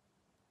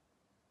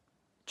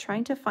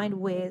 Trying to find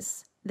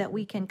ways that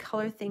we can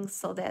color things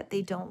so that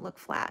they don't look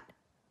flat.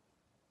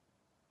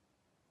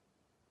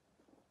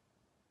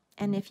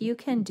 And if you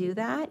can do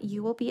that,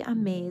 you will be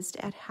amazed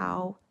at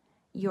how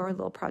your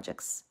little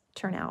projects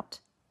turn out.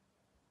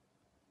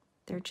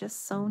 They're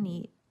just so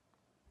neat.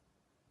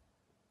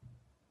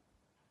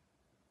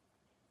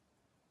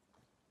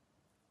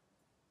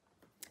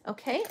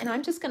 Okay, and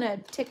I'm just going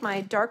to take my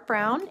dark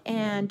brown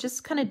and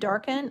just kind of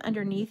darken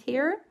underneath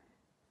here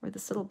where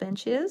this little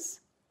bench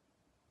is.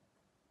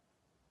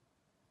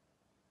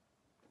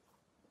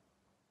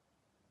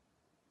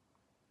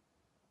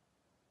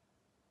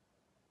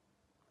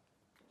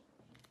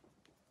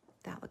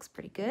 That looks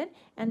pretty good.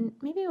 And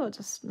maybe we'll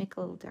just make a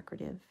little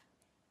decorative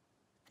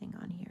thing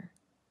on here.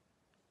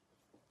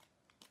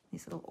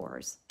 These little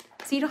oars.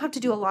 So you don't have to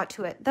do a lot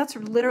to it. That's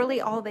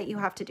literally all that you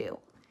have to do.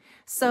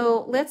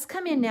 So let's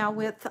come in now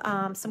with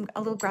a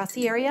little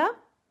grassy area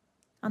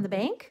on the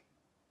bank.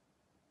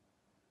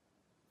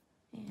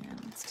 And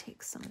let's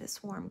take some of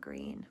this warm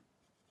green.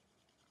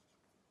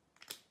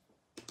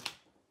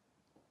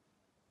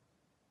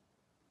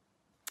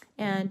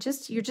 And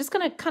you're just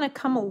going to kind of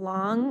come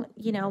along,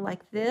 you know,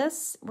 like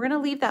this. We're going to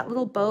leave that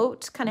little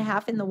boat kind of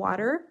half in the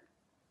water.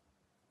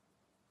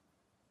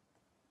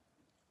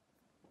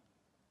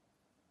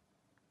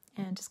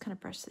 And just kind of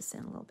brush this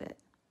in a little bit.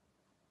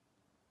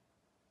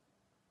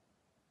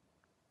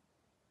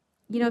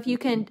 You know, if you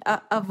can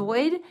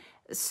avoid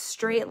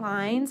straight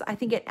lines, I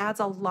think it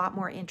adds a lot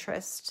more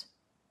interest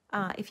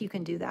if you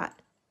can do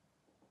that.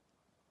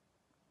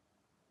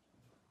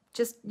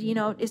 Just, you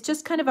know, it's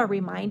just kind of a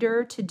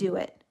reminder to do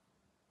it.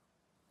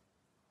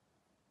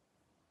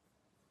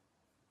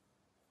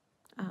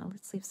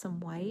 Let's leave some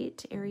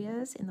white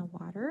areas in the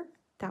water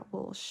that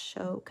will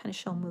kind of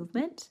show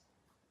movement.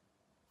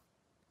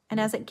 And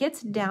as it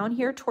gets down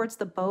here towards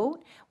the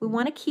boat, we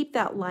want to keep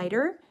that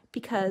lighter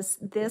because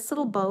this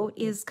little boat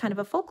is kind of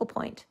a focal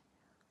point.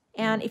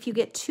 And if you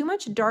get too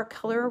much dark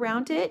color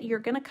around it, you're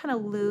going to kind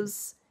of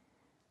lose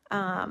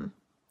that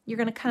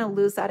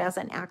as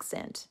an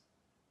accent.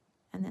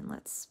 And then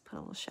let's put a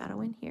little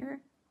shadow in here.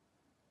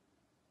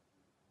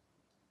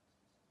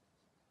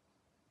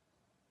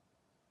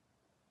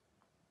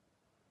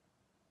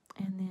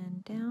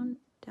 And then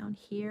down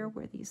here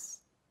where these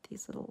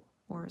little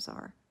oars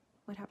are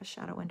would have a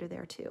shadow under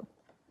there too.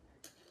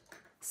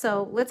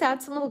 So let's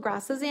add some little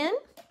grasses in.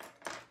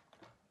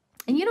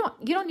 And you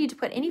don't need to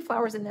put any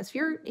flowers in this.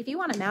 If you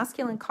want a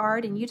masculine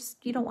card and you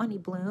don't want any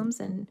blooms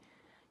and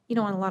you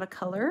don't want a lot of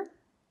color,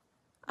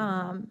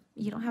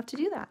 you don't have to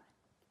do that.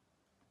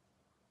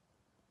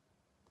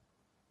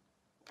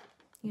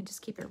 You can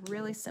just keep it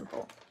really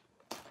simple.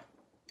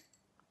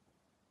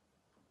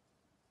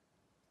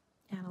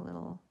 Add a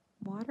little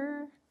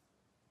water.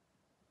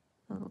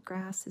 A little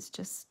grass is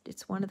just,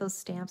 it's one of those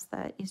stamps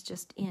that is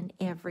just in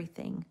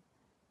everything.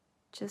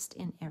 Just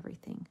in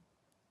everything.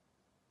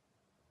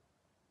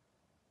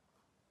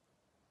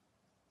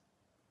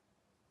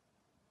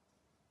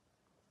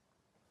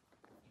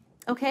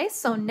 Okay,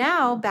 so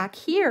now back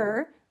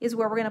here is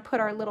where we're going to put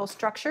our little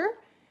structure.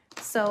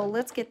 So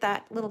let's get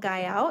that little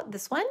guy out,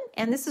 this one.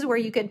 And this is where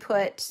you could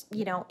put,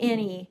 you know,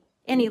 any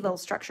little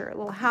structure, a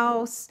little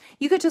house.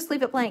 You could just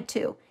leave it blank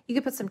too. You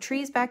could put some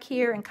trees back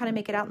here and kind of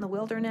make it out in the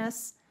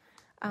wilderness.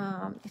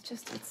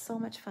 It's so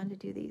much fun to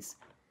do these.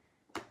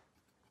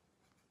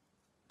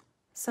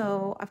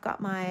 So I've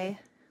got my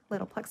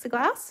little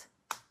plexiglass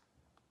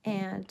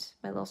and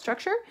my little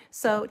structure.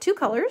 So 2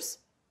 colors,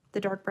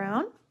 the dark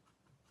brown.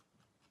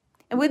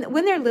 And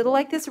when they're little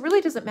like this, it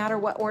really doesn't matter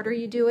what order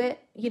you do it.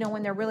 You know,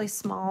 when they're really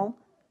small,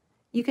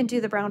 you can do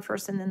the brown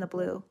first and then the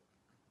blue,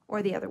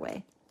 or the other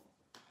way.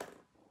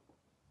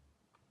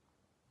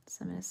 So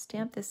I'm going to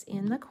stamp this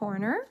in the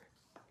corner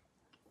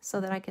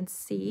so that I can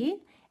see.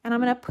 And I'm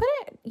going to put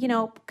it, you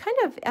know, kind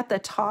of at the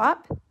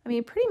top. I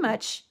mean, pretty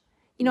much,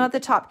 you know, at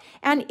the top.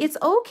 And it's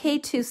okay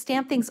to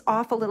stamp things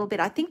off a little bit.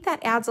 I think that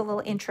adds a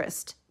little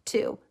interest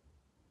too.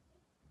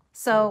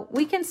 So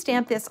we can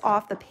stamp this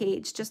off the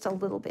page just a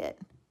little bit.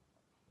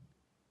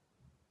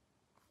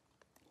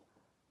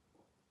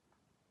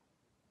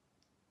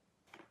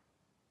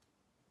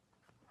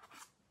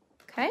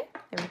 Okay,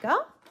 there we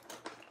go.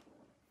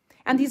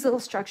 And these little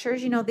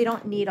structures, you know, they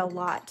don't need a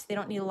lot. They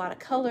don't need a lot of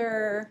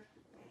color.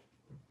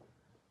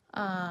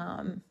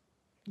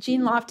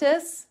 Jean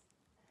Loftus,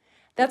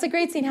 that's a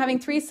great scene. Having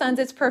 3 sons,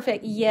 it's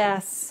perfect.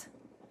 Yes.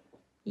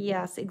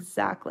 Yes,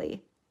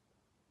 exactly.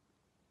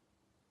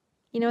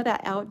 You know,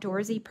 that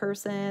outdoorsy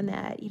person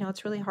that, you know,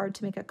 it's really hard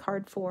to make a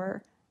card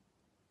for.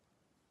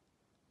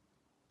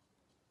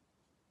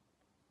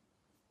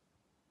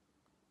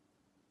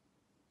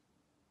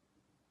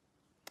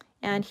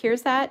 And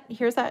here's that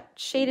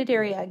shaded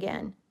area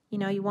again. You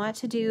know, you want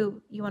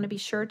to be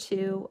sure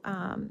to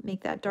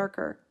make that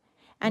darker.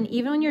 And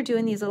even when you're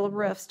doing these little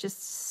roofs,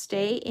 just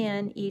stay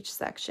in each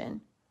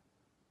section.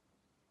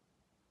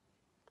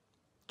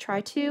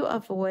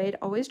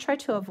 Always try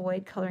to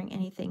avoid coloring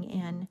anything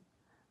in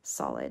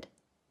solid.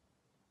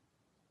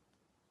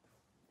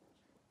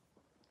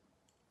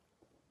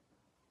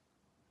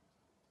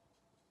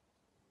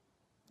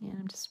 And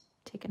I'm just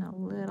taking a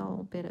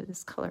little bit of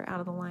this color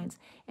out of the lines.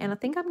 And I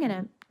think I'm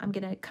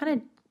gonna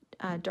kind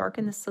of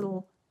darken this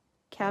little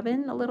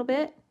cabin a little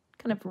bit,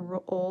 kind of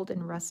old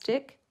and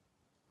rustic.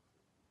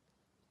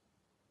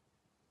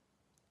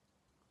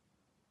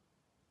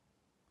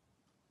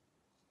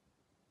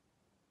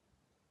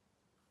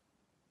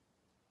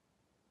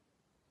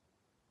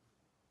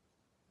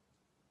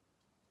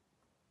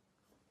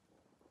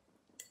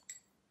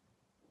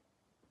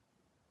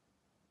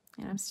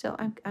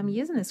 And I'm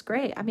using this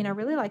gray. I mean, I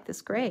really like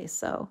this gray.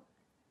 So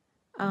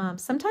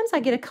sometimes I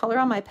get a color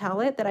on my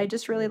palette that I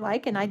just really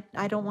like, and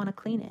I don't want to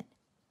clean it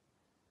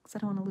because I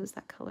don't want to lose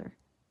that color.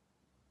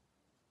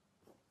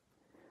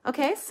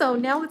 Okay, so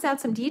now let's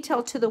add some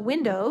detail to the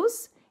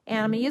windows, and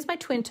I'm going to use my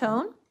twin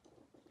tone.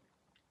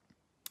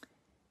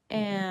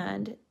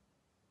 And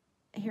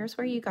here's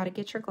where you got to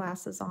get your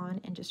glasses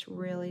on and just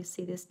really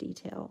see this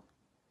detail.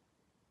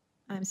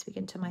 I'm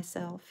speaking to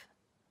myself,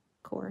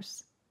 of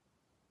course.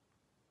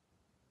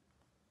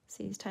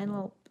 See these tiny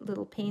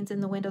little panes in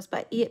the windows,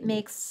 but it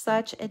makes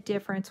such a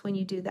difference when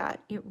you do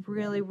that. It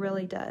really,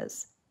 really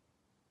does.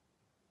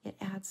 It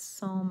adds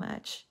so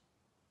much.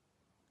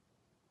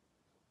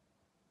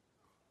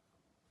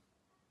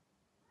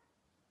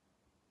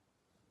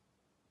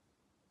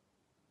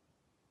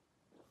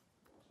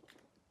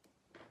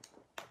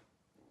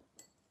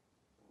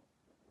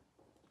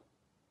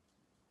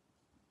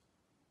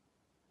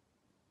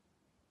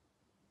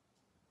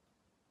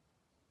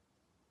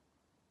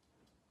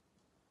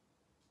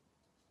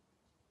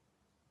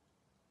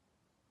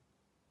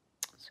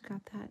 So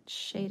got that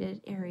shaded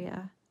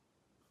area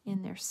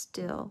in there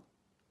still.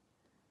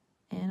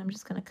 And I'm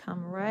just going to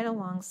come right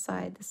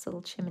alongside this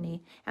little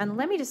chimney. And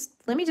let me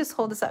just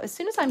hold this up. As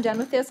soon as I'm done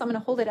with this, I'm going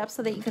to hold it up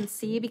so that you can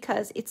see,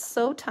 because it's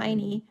so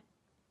tiny.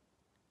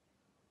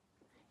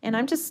 And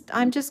I'm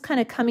just kind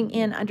of coming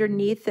in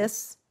underneath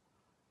this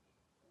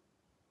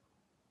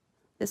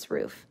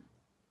roof.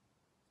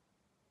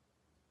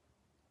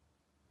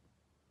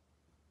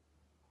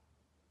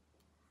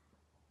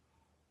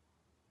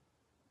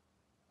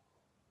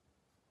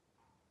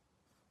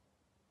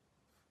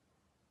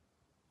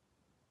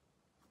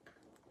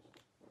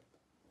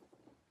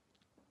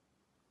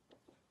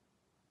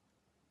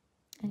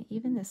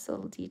 even this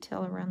little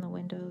detail around the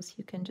windows,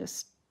 you can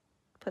just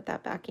put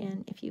that back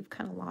in if you've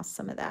kind of lost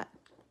some of that.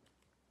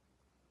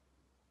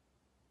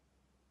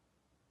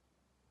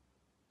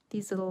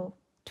 These little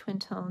twin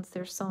tones,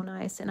 they're so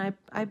nice. And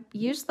I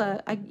use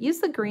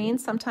the green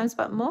sometimes,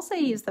 but mostly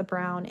I use the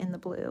brown and the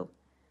blue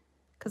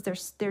because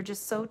they're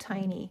just so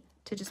tiny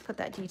to just put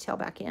that detail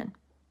back in.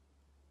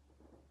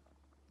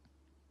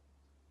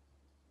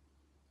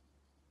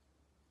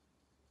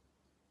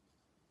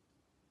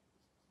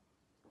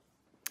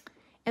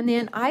 And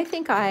then I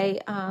think I'm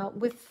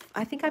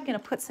going to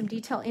put some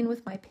detail in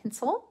with my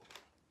pencil.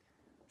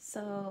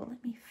 So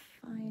let me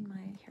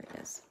find here it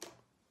is.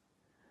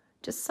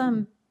 Just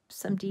some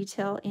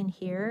detail in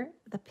here.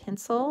 The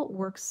pencil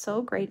works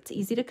so great. It's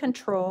easy to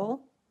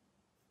control.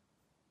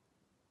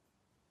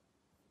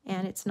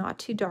 And it's not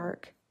too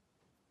dark.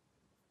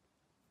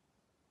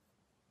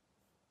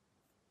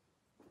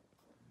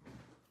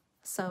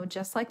 So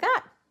just like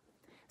that.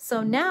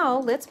 So now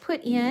let's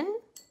put in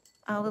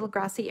a little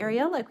grassy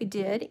area like we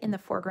did in the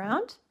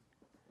foreground,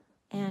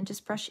 and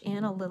just brush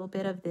in a little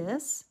bit of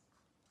this.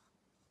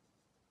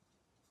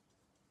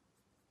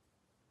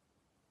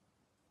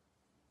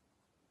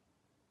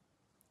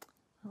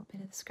 A little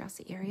bit of this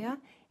grassy area.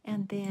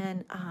 And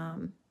then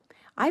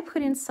I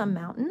put in some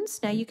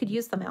mountains. Now you could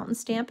use the mountain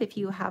stamp if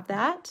you have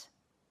that,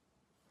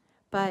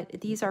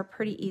 but these are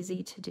pretty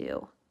easy to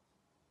do.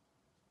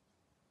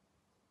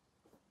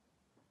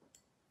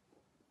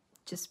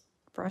 Just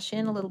brush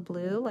in a little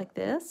blue like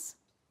this.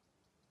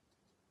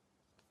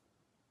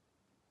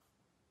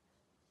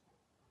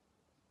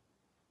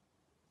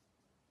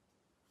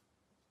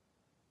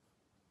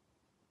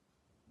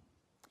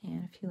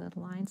 And a few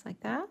little lines like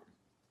that.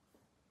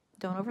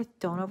 Don't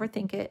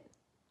overthink it.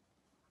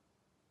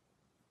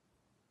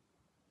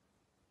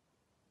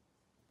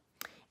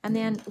 And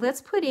then let's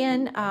put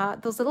in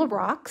those little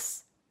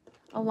rocks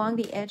along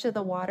the edge of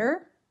the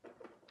water.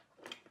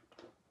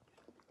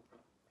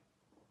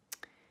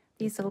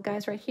 These little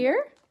guys right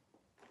here.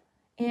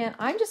 And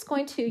I'm just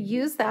going to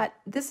use that.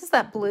 This is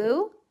that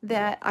blue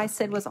that I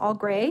said was all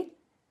gray.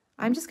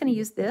 I'm just going to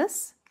use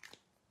this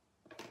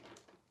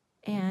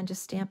and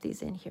just stamp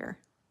these in here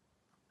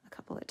a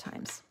couple of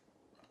times.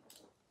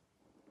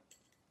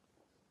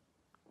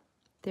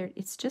 There,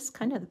 it's just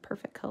kind of the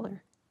perfect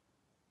color.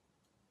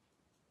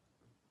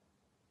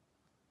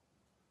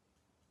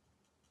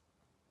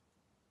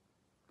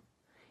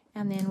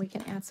 And then we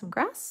can add some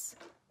grass.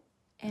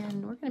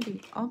 And we're going to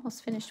be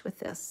almost finished with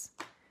this.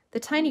 The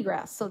tiny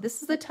grass. So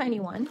this is the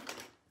tiny one.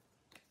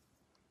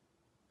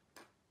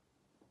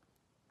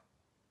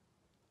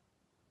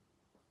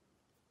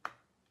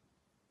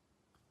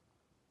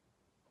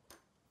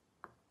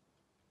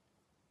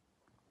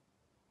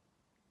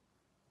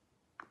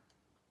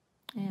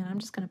 And I'm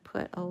just going to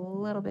put a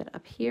little bit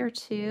up here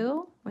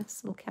too, where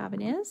this little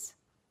cabin is.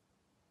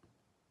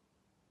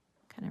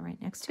 Kind of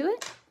right next to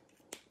it.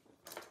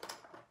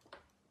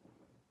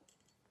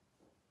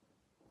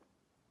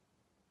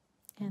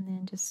 And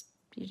then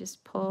you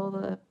just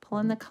pull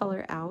in the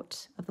color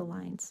out of the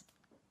lines.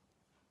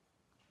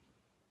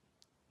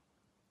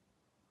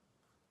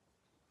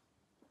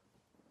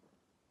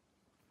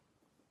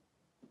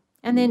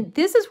 And then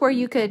this is where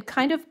you could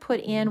kind of put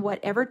in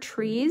whatever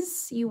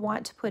trees you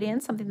want to put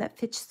in, something that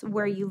fits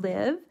where you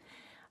live.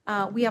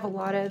 We have a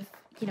lot of,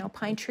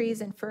 pine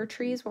trees and fir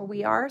trees where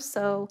we are,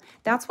 so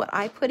that's what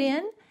I put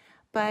in.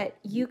 But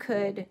you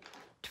could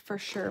for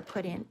sure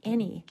put in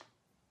any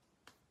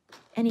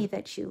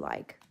that you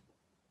like.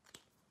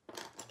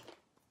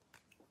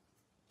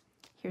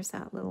 Here's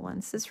that little one.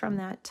 This is from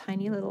that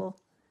tiny little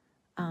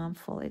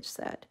foliage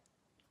set.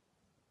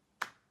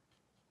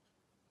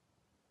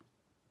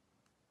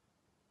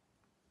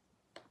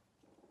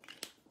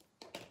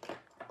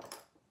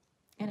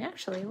 And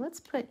actually, let's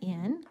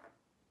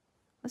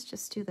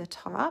just do the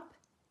top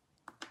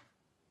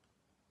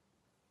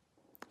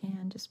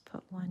and just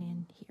put one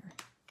in here.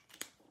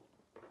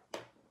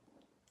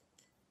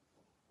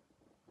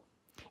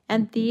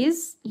 And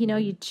these,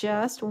 you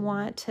just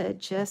want to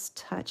just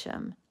touch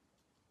them.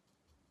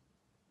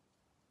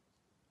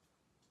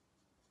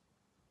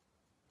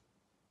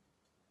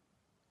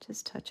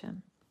 Just touch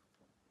them.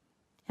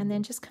 And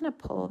then just kind of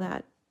pull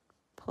that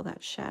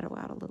shadow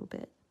out a little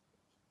bit.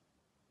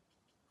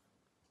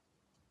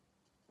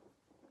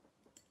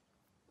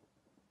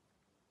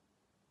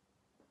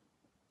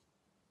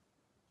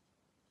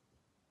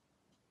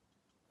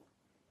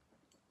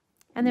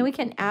 And then we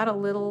can add a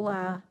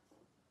little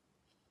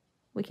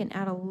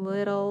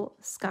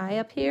sky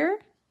up here.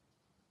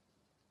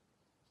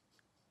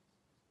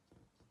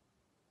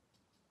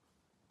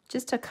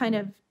 Just to kind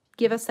of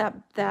give us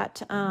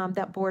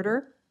that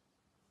border.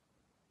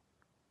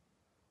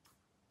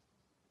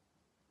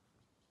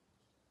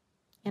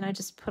 And I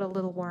just put a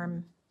little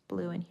warm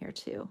blue in here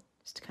too,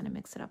 just to kind of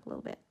mix it up a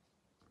little bit.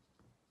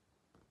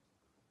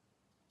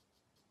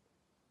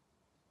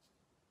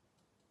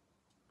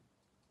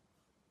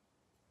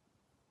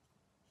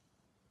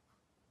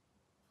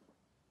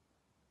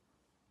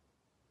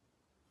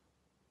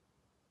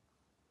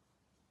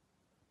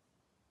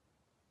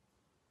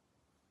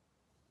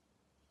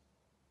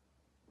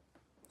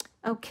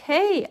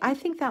 Okay, I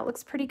think that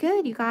looks pretty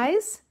good, you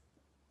guys.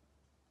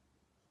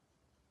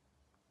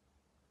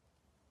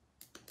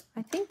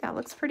 I think that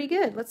looks pretty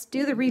good. Let's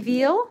do the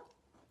reveal.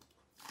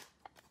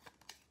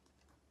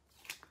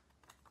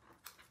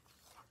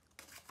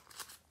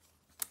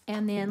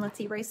 And then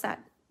let's erase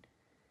that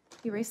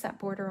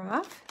border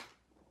off.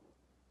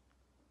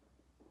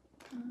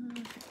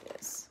 There it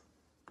is.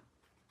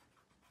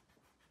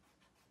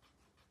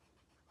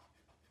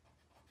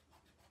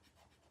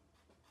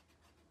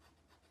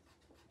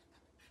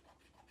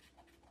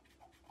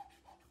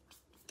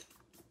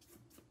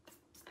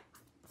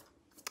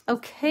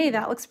 Okay,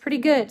 that looks pretty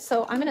good.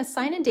 So I'm going to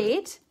sign a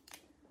date,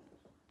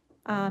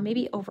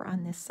 maybe over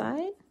on this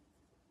side.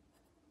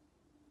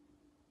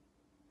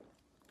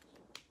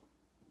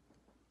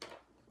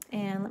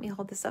 And let me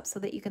hold this up so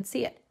that you can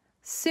see it.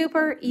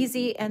 Super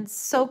easy and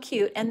so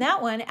cute. And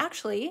that one,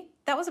 actually,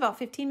 that was about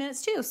 15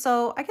 minutes too.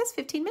 So I guess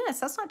 15 minutes,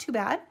 that's not too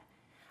bad.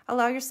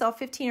 Allow yourself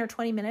 15 or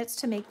 20 minutes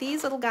to make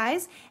these little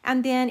guys.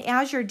 And then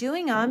as you're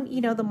doing them,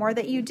 you know, the more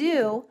that you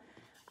do,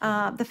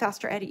 the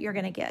faster edit you're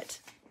going to get.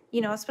 You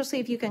know, especially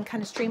if you can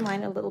kind of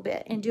streamline it a little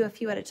bit and do a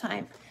few at a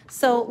time.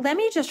 So let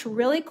me just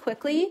really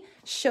quickly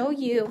show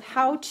you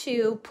how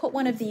to put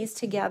one of these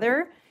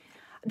together.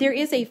 There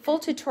is a full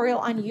tutorial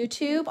on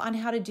YouTube on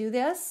how to do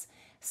this.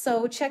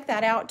 So check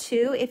that out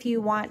too if you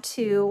want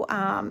to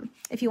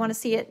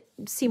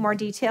see more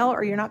detail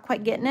or you're not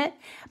quite getting it.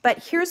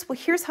 But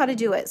here's how to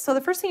do it. So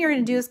the first thing you're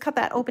going to do is cut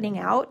that opening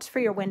out for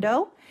your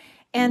window,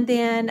 and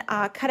then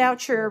cut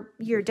out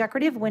your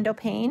decorative window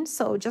pane.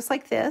 So just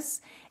like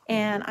this.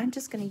 And I'm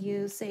just going to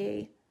use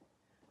a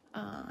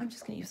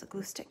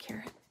glue stick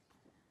here.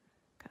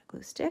 Got a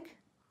glue stick,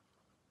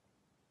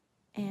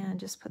 and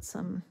just put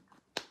some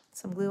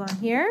glue on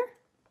here,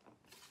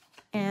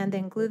 and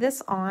then glue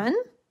this on.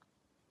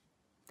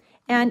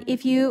 And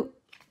if you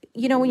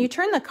know, when you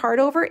turn the card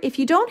over, if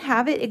you don't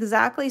have it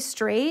exactly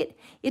straight,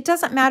 it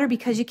doesn't matter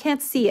because you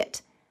can't see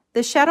it.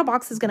 The shadow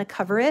box is going to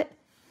cover it.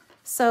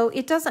 So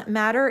it doesn't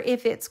matter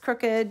if it's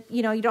crooked,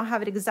 you know, you don't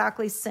have it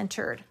exactly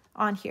centered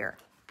on here.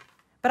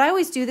 But I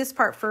always do this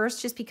part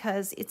first just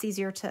because it's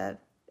easier to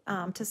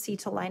see,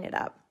 to line it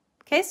up.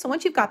 Okay, so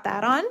once you've got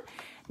that on,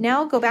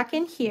 now go back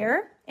in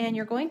here and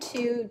you're going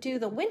to do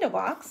the window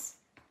box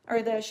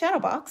or the shadow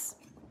box.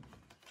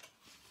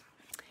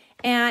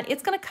 And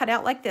it's going to cut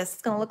out like this.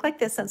 It's going to look like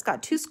this, and it's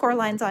got two score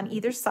lines on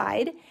either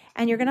side.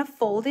 And you're going to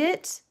fold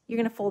it. You're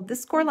going to fold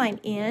this score line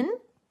in.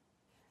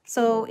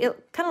 So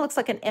it kind of looks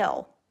like an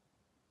L.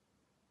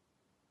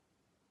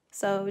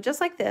 So just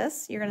like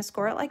this, you're going to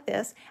score it like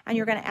this, and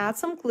you're going to add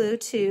some glue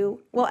to,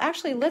 well,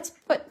 actually, let's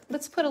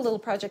put a little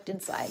project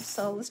inside.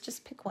 So let's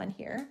just pick one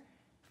here.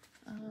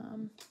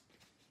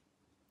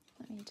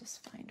 Let me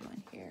just find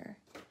one here.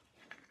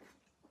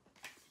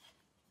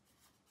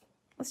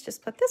 Let's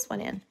just put this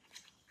one in.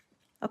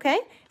 Okay,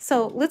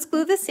 so let's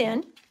glue this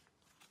in,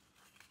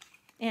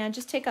 and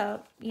just take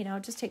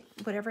take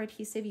whatever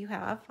adhesive you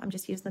have. I'm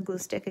just using the glue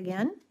stick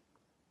again.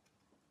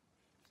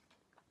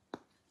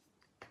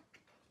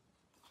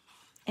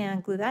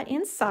 And glue that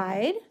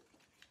inside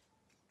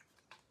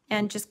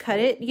and just cut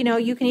it. You know,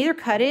 you can either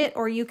cut it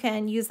or you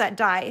can use that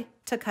die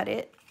to cut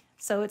it.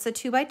 So it's a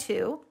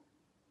 2x2,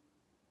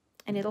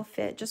 and it'll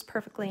fit just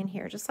perfectly in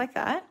here, just like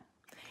that.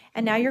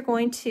 And now you're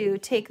going to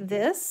take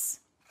this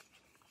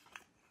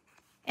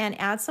and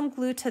add some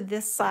glue to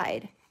this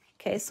side.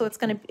 Okay, so it's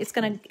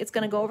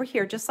gonna go over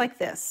here just like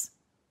this,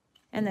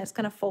 and then it's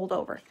gonna fold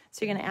over.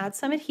 So you're gonna add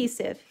some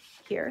adhesive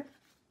here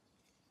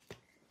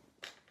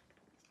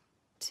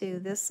to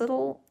this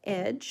little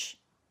edge.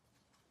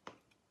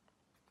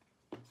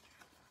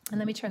 And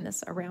let me turn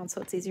this around so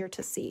it's easier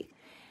to see.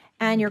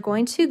 And you're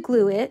going to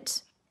glue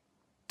it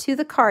to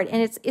the card,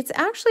 and it's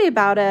actually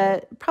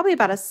probably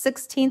about a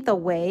 1/16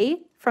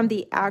 away from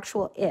the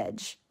actual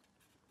edge.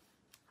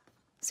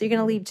 So you're going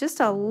to leave just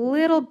a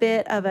little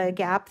bit of a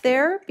gap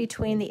there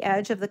between the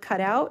edge of the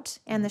cutout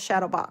and the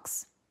shadow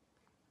box.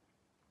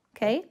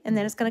 Okay, and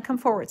then it's going to come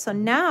forward. So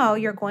now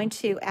you're going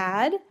to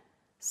add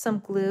some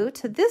glue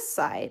to this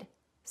side,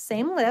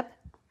 same lip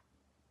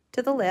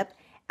to the lip,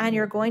 and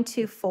you're going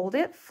to fold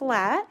it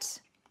flat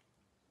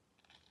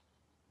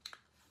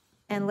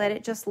and let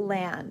it just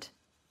land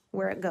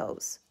where it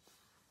goes.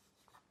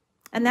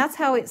 And that's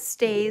how it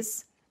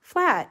stays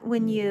flat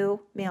when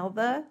you mail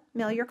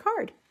your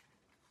card.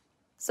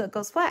 So it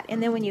goes flat.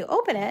 And then when you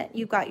open it,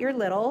 you've got your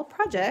little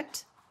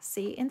project,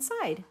 see,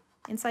 inside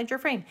your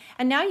frame.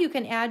 And now you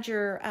can add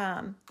your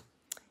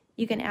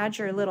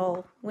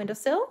little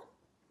windowsill.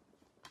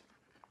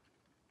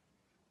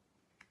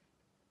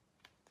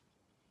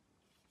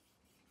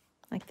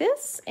 Like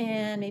this,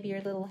 and maybe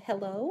your little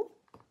hello.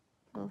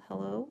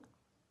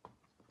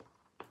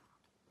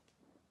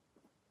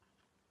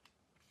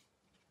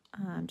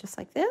 Just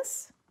like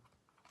this.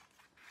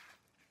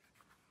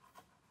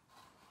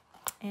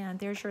 And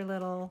there's your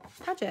little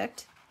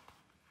project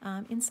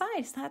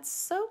inside. That's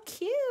so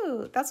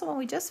cute. That's the one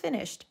we just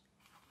finished.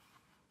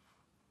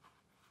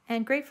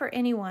 And great for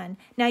anyone.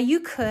 Now you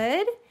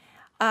could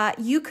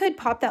you could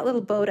pop that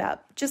little boat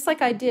up, just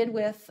like I did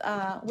with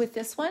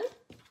this one.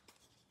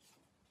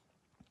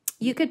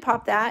 You could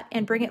pop that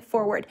and bring it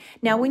forward.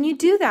 Now, when you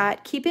do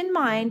that, keep in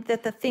mind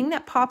that the thing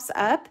that pops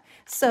up,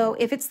 so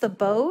if it's the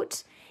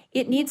boat,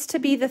 it needs to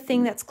be the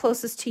thing that's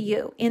closest to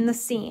you in the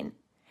scene.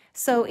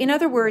 So in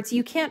other words,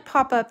 you can't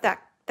pop up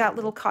that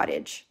little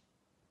cottage,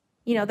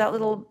 you know, that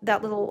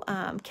little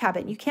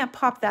cabin. You can't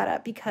pop that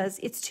up because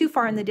it's too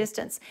far in the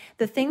distance.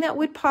 The thing that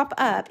would pop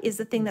up is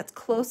the thing that's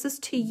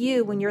closest to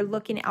you when you're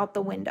looking out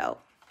the window.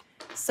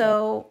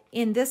 So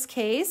in this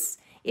case,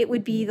 it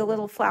would be the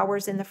little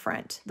flowers in the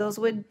front. Those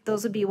would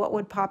be what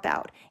would pop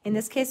out. In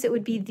this case, it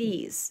would be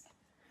these.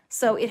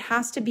 So it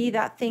has to be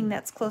that thing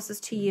that's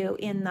closest to you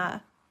in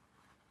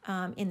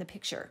the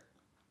picture.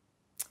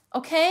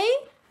 Okay.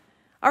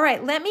 All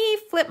right. Let me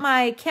flip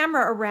my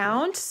camera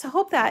around. So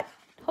hope that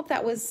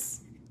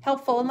was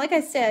helpful. And like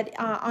I said,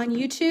 on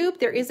YouTube,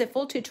 there is a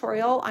full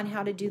tutorial on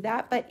how to do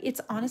that. But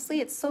it's honestly,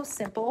 it's so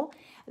simple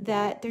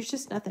that there's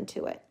just nothing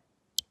to it.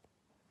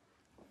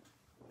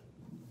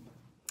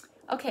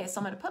 Okay,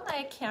 so I'm going to put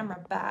my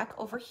camera back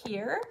over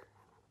here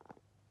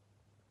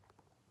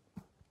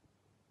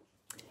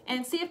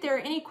and see if there are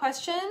any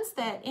questions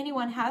that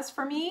anyone has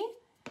for me.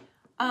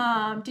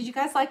 Did you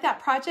guys like that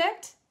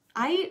project?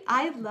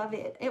 I love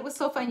it. It was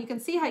so fun. You can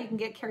see how you can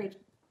get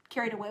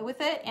carried away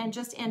with it and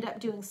just end up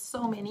doing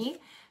so many.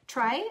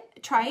 Try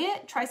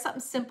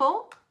something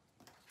simple,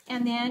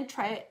 and then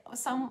try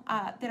some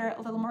that are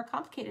a little more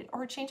complicated,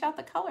 or change out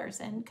the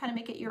colors and kind of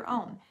make it your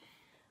own.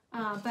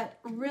 But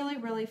really,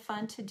 really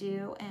fun to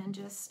do, and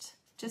just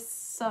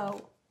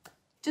so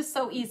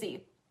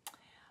easy.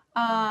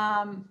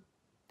 I'm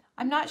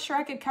not sure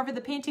I could cover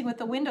the painting with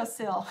the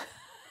windowsill.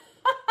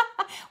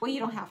 Well, you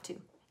don't have to.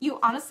 You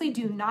honestly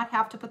do not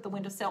have to put the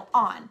windowsill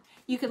on.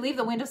 You could leave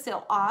the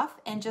windowsill off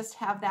and just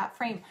have that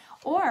frame.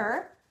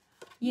 Or,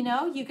 you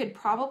know, you could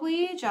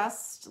probably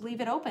just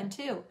leave it open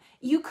too.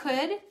 You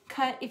could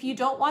cut, if you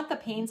don't want the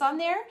panes on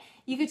there,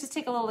 you could just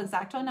take a little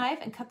X-Acto knife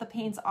and cut the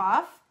panes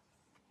off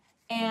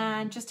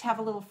and just have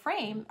a little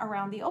frame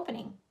around the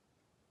opening.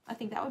 I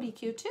think that would be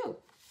cute too.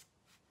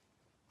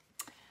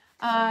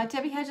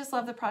 Debbie Hedges,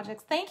 love the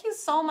projects. Thank you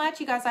so much,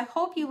 you guys. I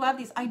hope you love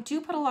these. I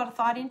do put a lot of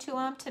thought into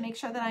them to make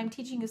sure that I'm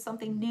teaching you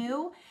something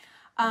new.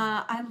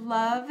 I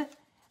love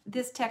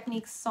this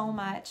technique so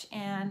much,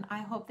 and I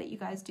hope that you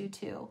guys do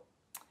too.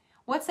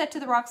 What set do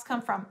the rocks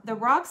come from? The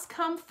rocks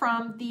come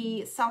from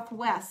the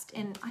Southwest,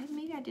 and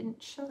maybe I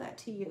didn't show that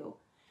to you.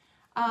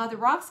 The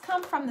rocks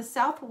come from the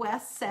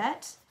Southwest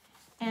set,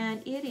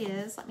 and it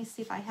is, let me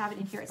see if I have it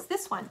in here. It's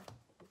this one.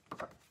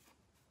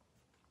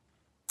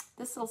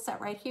 This little set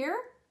right here.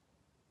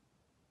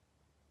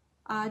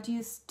 Do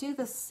you do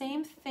the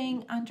same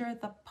thing under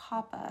the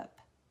pop-up?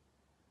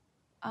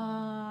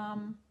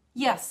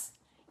 Yes.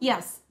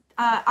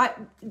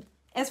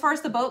 As far as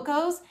the boat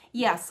goes,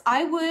 yes,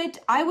 I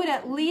would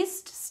at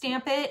least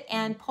stamp it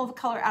and pull the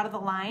color out of the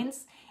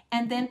lines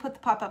and then put the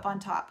pop-up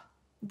on top.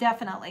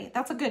 Definitely.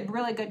 That's a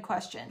really good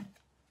question.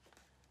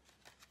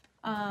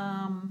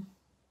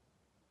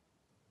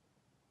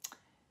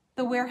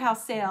 The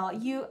warehouse sale,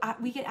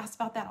 we get asked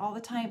about that all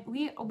the time.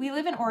 We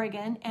live in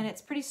Oregon, and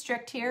it's pretty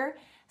strict here.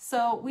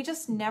 So we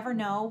just never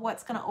know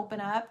what's going to open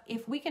up.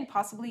 If we can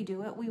possibly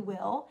do it, we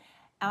will.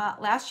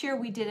 Last year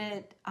we did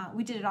it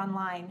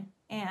online,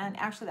 and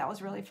actually that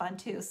was really fun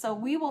too. So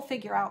we will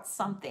figure out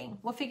something.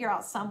 We'll figure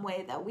out some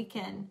way that we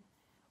can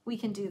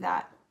do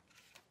that.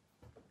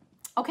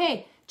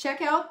 Okay,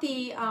 check out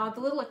the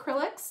little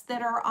acrylics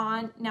that are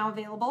now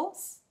available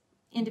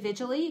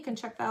individually. You can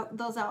check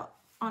those out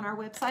on our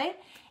website.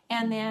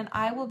 And then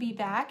I will be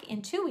back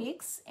in 2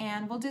 weeks,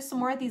 and we'll do some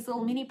more of these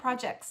little mini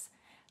projects.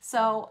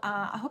 So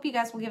I hope you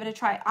guys will give it a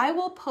try. I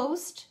will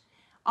post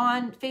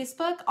on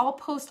Facebook. I'll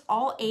post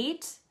all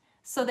 8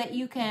 so that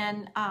you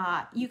can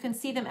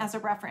see them as a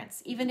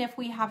reference. Even if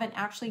we haven't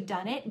actually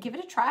done it, give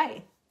it a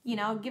try. You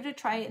know, give it a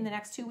try in the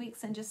next 2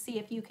 weeks and just see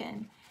if you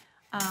can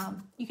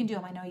do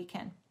them. I know you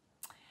can.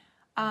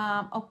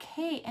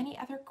 Okay, any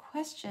other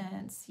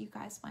questions you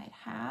guys might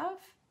have?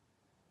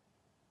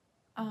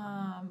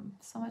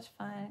 So much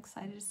fun,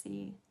 excited to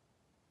see.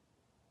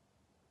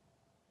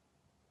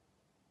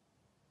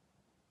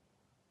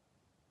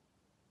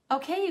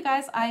 Okay, you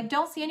guys, I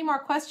don't see any more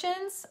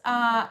questions.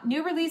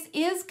 New release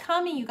is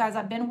coming, you guys.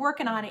 I've been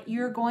working on it.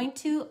 You're going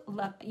to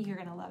love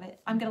it.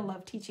 I'm going to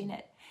love teaching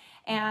it.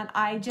 And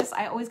I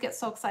always get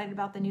so excited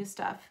about the new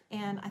stuff.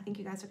 And I think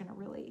you guys are going to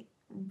really,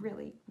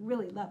 really,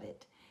 really love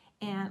it.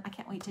 And I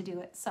can't wait to do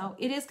it. So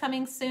it is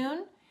coming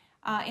soon.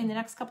 In the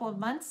next couple of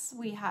months,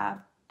 we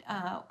are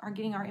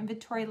getting our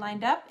inventory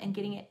lined up and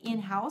getting it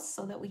in-house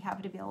so that we have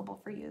it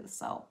available for you.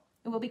 So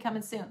it will be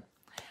coming soon.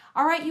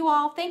 All right, you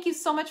all, thank you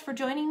so much for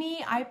joining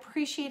me. I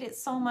appreciate it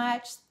so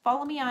much.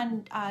 Follow me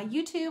on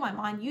YouTube. I'm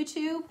on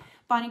YouTube,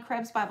 Bonnie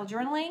Krebs Bible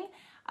Journaling.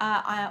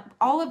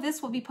 All of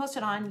this will be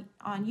posted on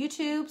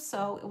YouTube,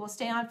 so it will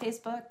stay on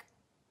Facebook.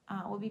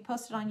 Will be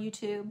posted on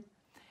YouTube.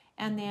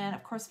 And then,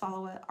 of course,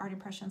 follow Art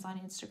Impressions on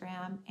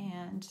Instagram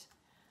and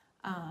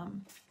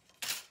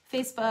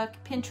Facebook,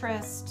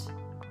 Pinterest,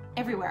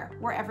 everywhere.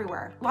 We're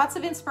everywhere. Lots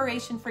of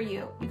inspiration for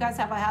you. You guys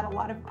have had a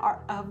lot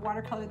of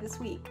watercolor this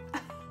week.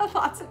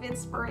 Lots of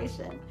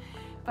inspiration,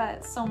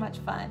 but so much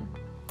fun.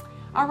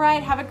 All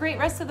right, have a great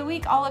rest of the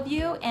week, all of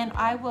you, and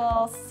I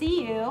will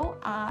see you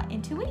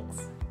in 2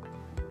 weeks.